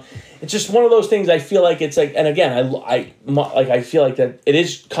down. It's just one of those things. I feel like it's like, and again, I feel like that it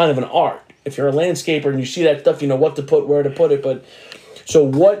is kind of an art. If you're a landscaper and you see that stuff, you know what to put, where to put it. But so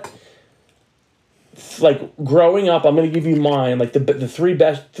what? Like growing up, I'm gonna give you mine. Like the 3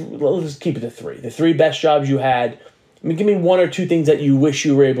 best. Let's keep it to 3. The 3 best jobs you had I mean, give me one or two things that you wish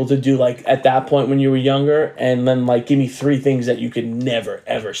you were able to do, like, at that point when you were younger, and then, like, give me three things that you could never,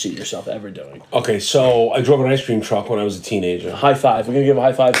 ever see yourself ever doing. Okay, so I drove an ice cream truck when I was a teenager. High five. We're going to give a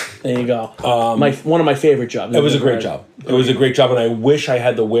high five. There you go. One of my favorite jobs. It was a great job. It was a great job, and I wish I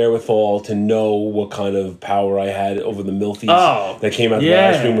had the wherewithal to know what kind of power I had over the milfies that came out of the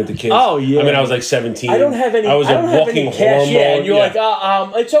ice cream with the kids. Oh, yeah. I mean, I was like 17. I don't have any. I was a walking cash. Yeah, and you're like,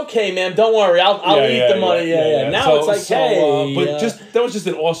 it's okay, man. Don't worry. I'll eat the money. Yeah. Now it's like, hey. But that was just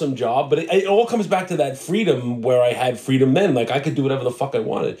an awesome job. But it all comes back to that freedom where I had freedom then. Like, I could do whatever the fuck I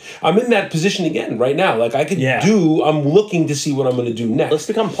wanted. I'm in that position again right now. Like, I could do. I'm looking to see what I'm going to do next. Let's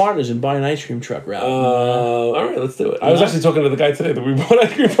become partners and buy an ice cream truck route. All right, let's do it. I was actually talking to the guy today that we bought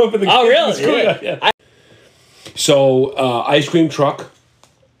ice cream from. Oh, really? Yeah. So, ice cream truck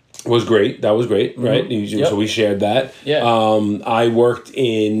was great. That was great, right? So we shared that. Yeah. I worked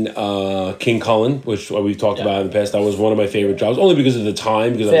in King Cullen, which we've talked about in the past. That was one of my favorite jobs, only because of the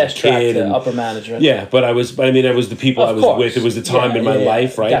time, because I was a kid. And upper management. Yeah, but it was the people I was with. It was the time in my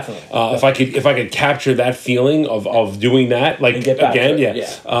life, right? Definitely. If I could capture that feeling of doing that, like, again,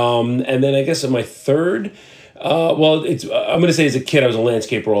 and then I guess in my third. I'm going to say as a kid, I was a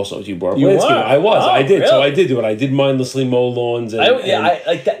landscaper also. You brought up landscaper. I was. I did. Really? So I did do it. I did mindlessly mow lawns. I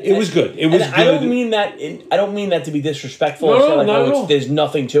like that. It was good. It was good. I don't mean that. I don't mean that to be disrespectful. There's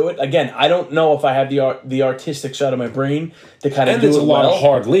nothing to it. Again, I don't know if I have the artistic side of my brain to kind of do it. And it's a lot of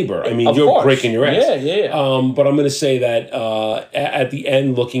hard labor. I mean, you're breaking your ass. Yeah. But I'm going to say that at the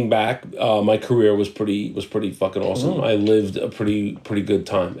end, looking back, my career was pretty fucking awesome. I lived a pretty good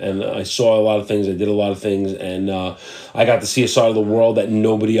time, and I saw a lot of things. I did a lot of things. And I got to see a side of the world that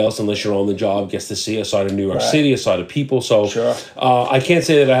nobody else, unless you're on the job, gets to see. A side of New York City, a side of people. So I can't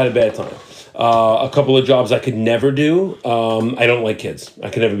say that I had a bad time. A couple of jobs I could never do. I don't like kids. I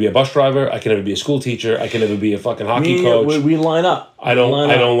could never be a bus driver. I could never be a school teacher. I could never be a fucking hockey coach. We line up. I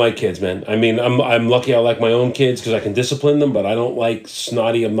don't like kids, man. I mean, I'm lucky I like my own kids because I can discipline them, but I don't like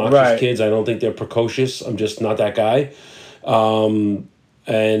snotty, obnoxious kids. I don't think they're precocious. I'm just not that guy.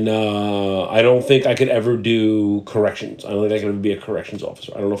 And I don't think I could ever do corrections. I don't think I could ever be a corrections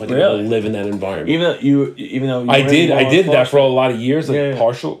officer. I don't know if I could ever live in that environment. Even though I did that for a lot of years,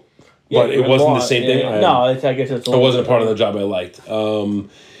 partial, but it wasn't the same thing. I guess it wasn't a part of the job I liked.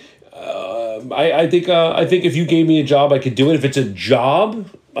 I think if you gave me a job, I could do it. If it's a job,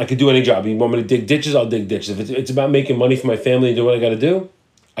 I could do any job. You want me to dig ditches, I'll dig ditches. If it's about making money for my family and do what I got to do,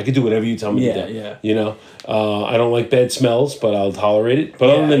 I could do whatever you tell me to do. Yeah. You know, I don't like bad smells, but I'll tolerate it. But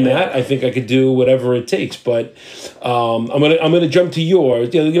other than that, I think I could do whatever it takes. But I'm gonna jump to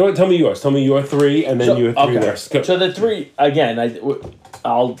yours. You know what? Tell me yours. Tell me your three, and then your three worst. So the three again.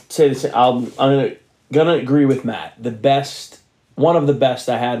 I'll say this. I'm gonna agree with Matt. One of the best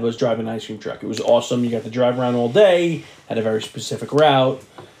I had was driving an ice cream truck. It was awesome. You got to drive around all day. Had a very specific route.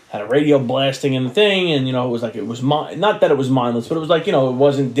 Had a radio blasting in the thing, and it was not that it was mindless, but it was like, it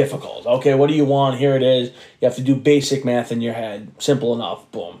wasn't difficult. Okay, what do you want? Here it is. You have to do basic math in your head. Simple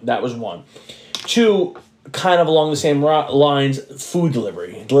enough. Boom. That was one. Two, kind of along the same lines, food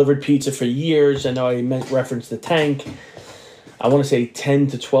delivery. Delivered pizza for years. I know I referenced the tank. I want to say 10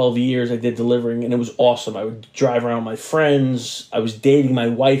 to 12 years I did delivering, and it was awesome. I would drive around with my friends. I was dating my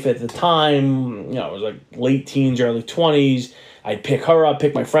wife at the time. It was like late teens, early 20s. I'd pick her up,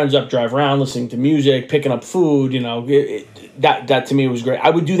 pick my friends up, drive around, listening to music, picking up food. That to me was great.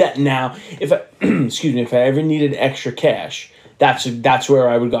 I would do that now if I, if I ever needed extra cash. That's where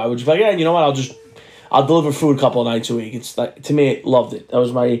I would go. I would just be like, you know what? I'll deliver food a couple of nights a week. It's like, to me, I loved it. That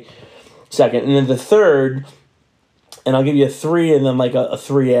was my second, and then the third, and I'll give you a 3 and then like a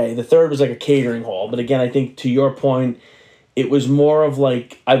 3A. The third was like a catering hall, but again, I think to your point, it was more of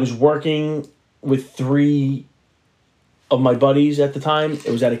like I was working with 3 of my buddies at the time. It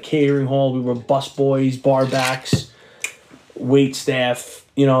was at a catering hall. We were bus boys, bar backs, wait staff,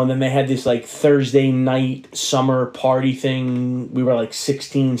 and then they had this like Thursday night summer party thing. We were like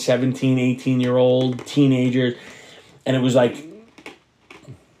 16, 17, 18-year-old teenagers, and it was like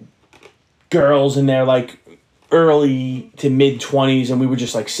girls in their like early to mid 20s, and we were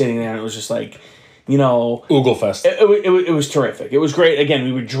just like sitting there, and it was just like, Ooglefest. It was terrific. It was great. Again,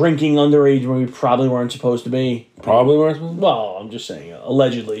 we were drinking underage when we probably weren't supposed to be. Probably weren't supposed to be? Well, I'm just saying,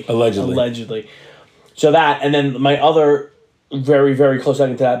 allegedly. Allegedly. So that, and then my other very, very close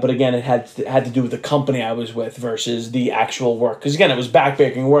second to that, but again, it had to do with the company I was with versus the actual work. Because again, it was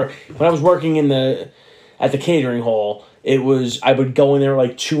backpacking work. When I was working at the catering hall, I would go in there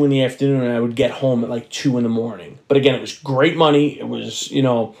like 2 in the afternoon, and I would get home at like 2 in the morning. But again, it was great money. It was,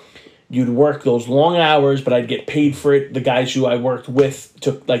 you'd work those long hours, but I'd get paid for it. The guys who I worked with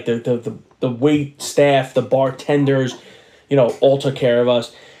took like the wait staff, the bartenders, all took care of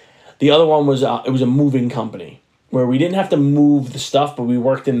us. The other one was it was a moving company where we didn't have to move the stuff, but we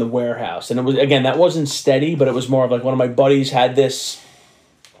worked in the warehouse. And it was, again, that wasn't steady, but it was more of like one of my buddies had this.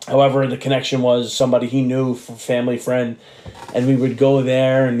 However, the connection was somebody he knew, family friend, and we would go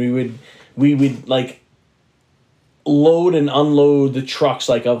there and we would like load and unload the trucks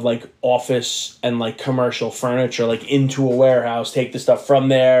like of like office and like commercial furniture like into a warehouse, take the stuff from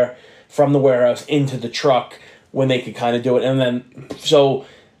there, from the warehouse into the truck when they could kind of do it. And then so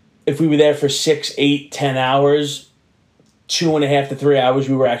if we were there for 6, 8, 10 hours, 2.5 to 3 hours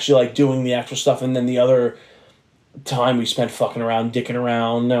we were actually like doing the actual stuff, and then the other time we spent fucking around, dicking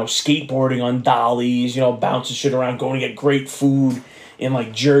around, skateboarding on dollies, bouncing shit around, going to get great food in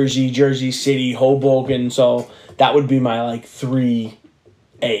like Jersey City, Hoboken. So that would be my like 3A.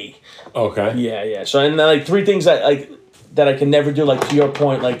 Okay. Yeah. So and then like 3 things that I can never do. Like to your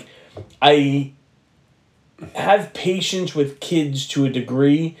point, like I have patience with kids to a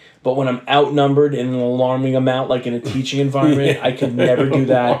degree, but when I'm outnumbered in an alarming amount, like in a teaching environment, I could never do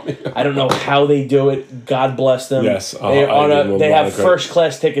that. I don't know how they do it. God bless them. Yes, they have first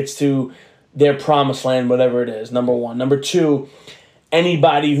class tickets to their promised land, whatever it is. Number 1. Number 2,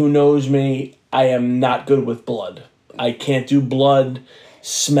 anybody who knows me, I am not good with blood. I can't do blood,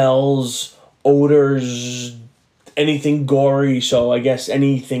 smells, odors, anything gory. So I guess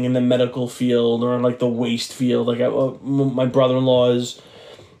anything in the medical field or in like the waste field. Like my brother-in-law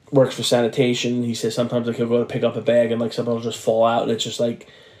works for sanitation. He says sometimes like he'll go to pick up a bag and like something will just fall out and it's just like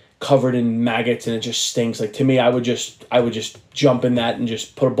covered in maggots and it just stinks. Like to me, I would just jump in that and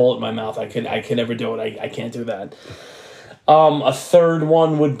just put a bullet in my mouth. I can never do it. I can't do that. A third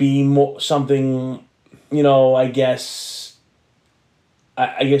one would be something, I guess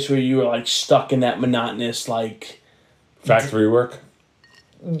where you were like stuck in that monotonous like factory work.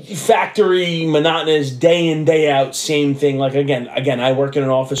 Factory monotonous day in day out same thing. Like again, I work in an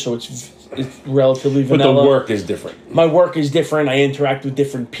office, so it's relatively vanilla. But the work is different. My work is different. I interact with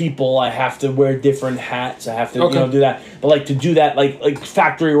different people. I have to wear different hats. I have to do that. But like to do that like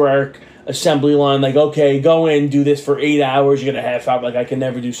factory work, assembly line, like okay, go in, do this for 8 hours, you get a half hour. Like I can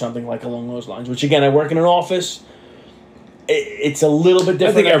never do something like along those lines. Which again, I work in an office. It's a little bit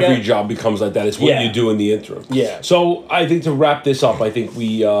different. I think every job becomes like that. It's what you do in the interim. Yeah. So I think to wrap this up, I think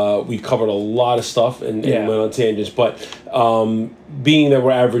we covered a lot of stuff and went on tangents. But being that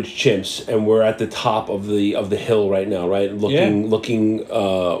we're average chimps and we're at the top of the hill right now, right? Looking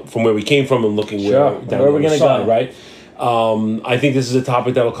from where we came from and looking where we're gonna go, right? I think this is a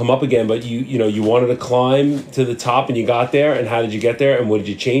topic that will come up again. But you wanted to climb to the top and you got there. And how did you get there? And what did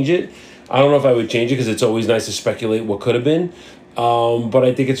you change it? I don't know if I would change it because it's always nice to speculate what could have been, but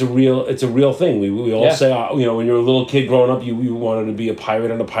I think it's a real thing. We all say when you're a little kid growing up, you wanted to be a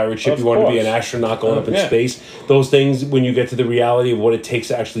pirate on a pirate ship. You wanted to be an astronaut going up in space. Those things, when you get to the reality of what it takes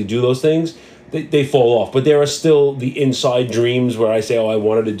to actually do those things, they fall off. But there are still the inside dreams where I say, I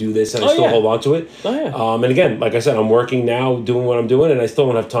wanted to do this, and I still hold on to it. And again, like I said, I'm working now, doing what I'm doing, and I still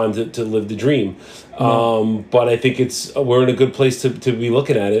don't have time to live the dream. But I think we're in a good place to be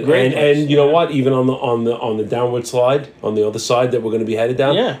looking at it. And you know what? Even on the downward slide, on the other side that we're going to be headed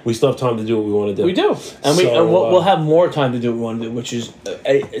down, we still have time to do what we want to do. We do, and we'll have more time to do what we want to do, which is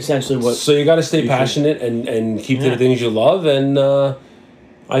essentially what. So you got to stay passionate and keep to the things you love, and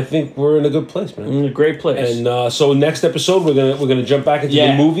I think we're in a good place, man. In a great place. And so next episode, we're gonna jump back into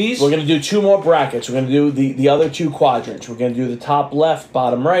the movies. We're gonna do 2 more brackets. We're gonna do the other 2 quadrants. We're gonna do the top left,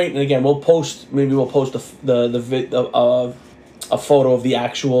 bottom right, and again, we'll post a photo of the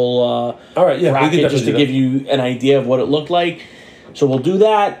actual bracket just to give you an idea of what it looked like. So we'll do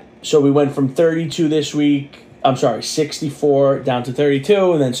that. So we went from 32 this week. I'm sorry, 64 down to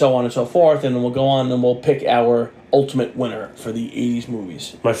 32, and then so on and so forth. And then we'll go on and we'll pick our ultimate winner for the 80s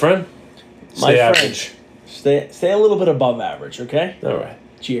movies. My friend, stay average. Stay a little bit above average, okay? All right.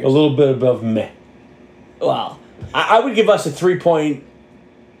 Cheers. A little bit above meh. Well, I would give us a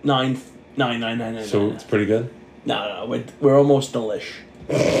 3.9999. So it's pretty good? No, we're almost delish.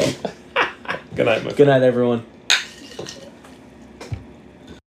 Good night, my friend. Good night, everyone.